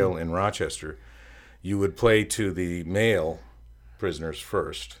County Jail in Rochester, you would play to the male prisoners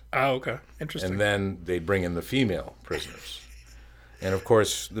first. Oh, okay, interesting. And then they'd bring in the female prisoners. And of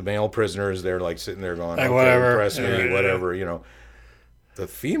course, the male prisoners, they're like sitting there going, okay, whatever, impress me, whatever. The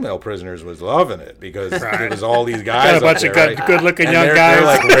female prisoners was loving it because there was all these guys. Got a bunch of good-looking young guys. They're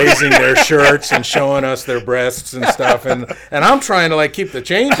like raising their shirts and showing us their breasts and stuff, and I'm trying to keep the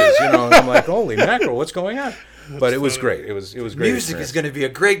changes, And I'm like, holy mackerel, what's going on? But it was great. It was great. Music is going to be a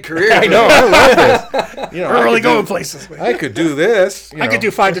great career. I know. I love this. We're really going places. I could do this. I could do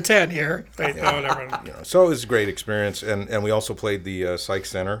 5 to 10 here. Whatever. So it was a great experience, and we also played the Psych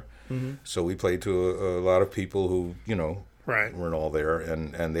Center. Mm-hmm. So we played to a lot of people who weren't all there,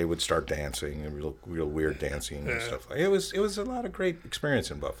 and they would start dancing, and real weird dancing and stuff. It was a lot of great experience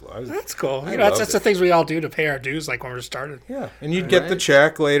in Buffalo. That's cool. That's the things we all do to pay our dues, like when we started. Yeah, and you'd get the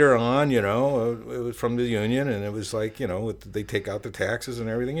check later on. It was from the union, and it was like they take out the taxes and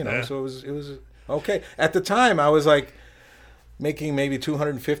everything. So it was okay. At the time, I was making maybe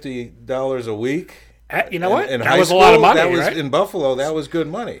 $250 a week. You know what? In that high was school, a lot of money. That was right? in Buffalo. That was good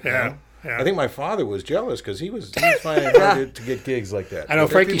money. Yeah. Yeah. I think my father was jealous because he was finding it hard to get gigs like that. I know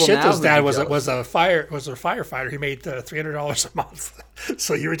Frankie Shinto's dad was a firefighter. He made $300 a month,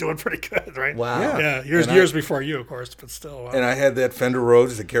 so you were doing pretty good, right? Wow. Yeah. Years before you, of course, but still. And I had that Fender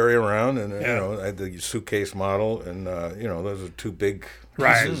Rhodes to carry around, and I had the suitcase model, and those are 2 big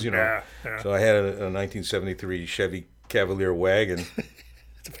pieces, Yeah. So I had a 1973 Chevy Cavalier wagon.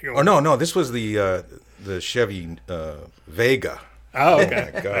 No, this was the Chevy Vega. Oh,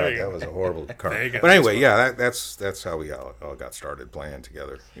 okay. God, that was a horrible car. But anyway, that's how we all got started playing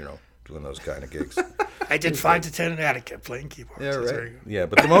together, doing those kind of gigs. I did 5 to 10 in Attica playing keyboards. Yeah, right. Yeah,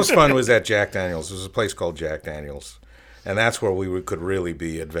 but the most fun was at Jack Daniels. There was a place called Jack Daniels, and that's where we could really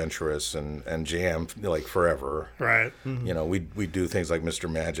be adventurous and jam forever. Right. Mm-hmm. We'd do things like Mr.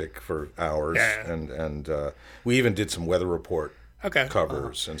 Magic for hours, and we even did some weather report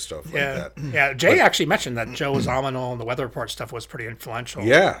covers and stuff like that. Yeah, Jay actually mentioned that Joe Zawinul and the Weather Report stuff was pretty influential.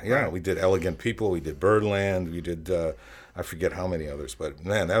 Yeah. Right. We did Elegant People, we did Birdland, we did, I forget how many others, but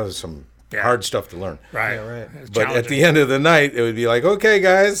man, that was some hard stuff to learn. Right. Yeah, right. But at the end of the night, it would be like, okay,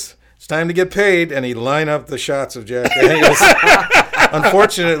 guys, it's time to get paid, and he'd line up the shots of Jack Daniels.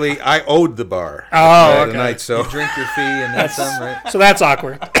 Unfortunately, I owed the bar night, so you drink your fee and that's some, right? So that's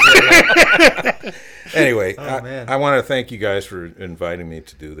awkward. Anyway, I want to thank you guys for inviting me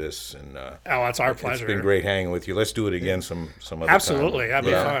to do this, and it's our pleasure. It's been great hanging with you. Let's do it again some other Absolutely, time. That'd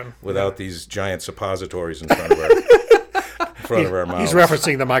be fun. Without these giant suppositories in front of our mouths. He's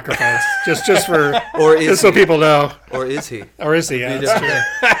referencing the microphones just for or is just so people know. Or is he? Or is he? Yeah, that's true.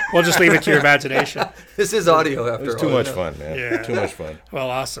 We'll just leave it to your imagination. This is audio after all. It's too much fun, man. Yeah. Too much fun. Well,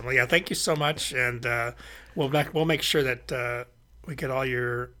 awesome. Well, yeah, thank you so much, and we'll make sure that we get all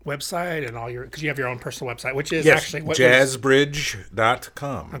your website and all your, because you have your own personal website, which is actually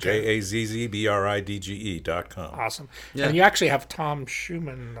jazzbridge.com. Okay. jazzbridge.com. Awesome. Yeah. And you actually have Tom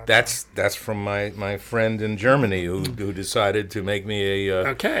Schuman. That's from my friend in Germany who decided to make me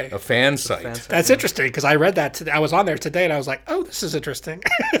a fan site. That's interesting, because I read that today. I was on there today, and I was like, oh, this is interesting.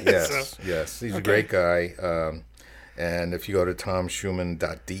 Yes, yes. He's a great guy. And if you go to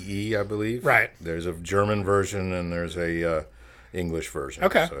tomschuman.de, I believe, right, there's a German version and there's a English version.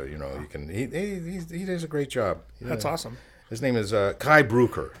 Okay. So you can. He does a great job. That's awesome. His name is Kai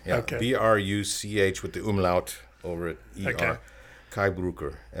Brucker. Yeah. Okay. Bruch with the umlaut over at ER. Okay. Kai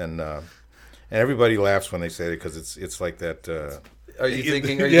Brucker, and everybody laughs when they say it because it's like that. Are you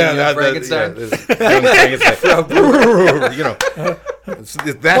thinking Frankenstein?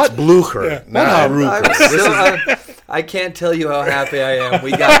 That's Blucher, not Brucker. I can't tell you how happy I am.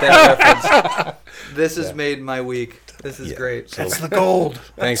 We got that reference. This has made my week. This is great. So, that's the gold.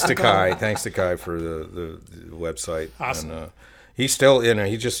 Thanks to Kai. Thanks to Kai for the website. Awesome. And, he's still in.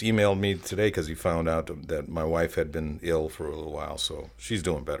 He just emailed me today because he found out that my wife had been ill for a little while, so she's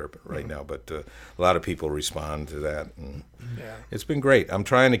doing better right now. But a lot of people respond to that, and it's been great. I'm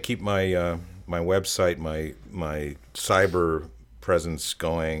trying to keep my my website, my cyber presence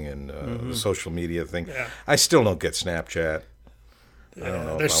going, and the social media thing. Yeah. I still don't get Snapchat. I don't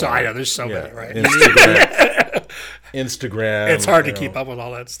know. There's so many, right? Instagram. It's hard to keep up with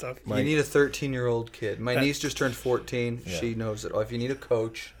all that stuff. You need a 13-year-old kid. My niece just turned 14. Yeah. She knows it. If you need a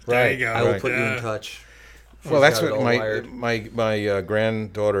coach, there you go. I will put you in touch. Well, that's what my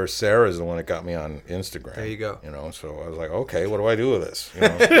granddaughter Sarah is the one that got me on Instagram. There you go. So I was like, okay, what do I do with this?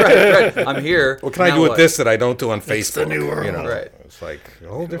 Right. I'm here. What can I do with this that I don't do on Facebook? It's the new world. Right. It's like a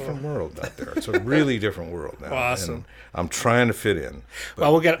whole different world out there. It's a really different world now. Awesome. And I'm trying to fit in.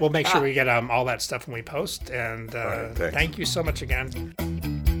 Well, we'll make sure we get all that stuff when we post. And thank you so much again.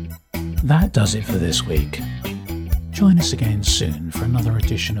 That does it for this week. Join us again soon for another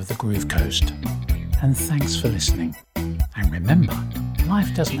edition of The Groove Coast. And thanks for listening. And remember,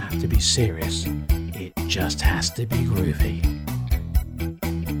 life doesn't have to be serious. It just has to be groovy.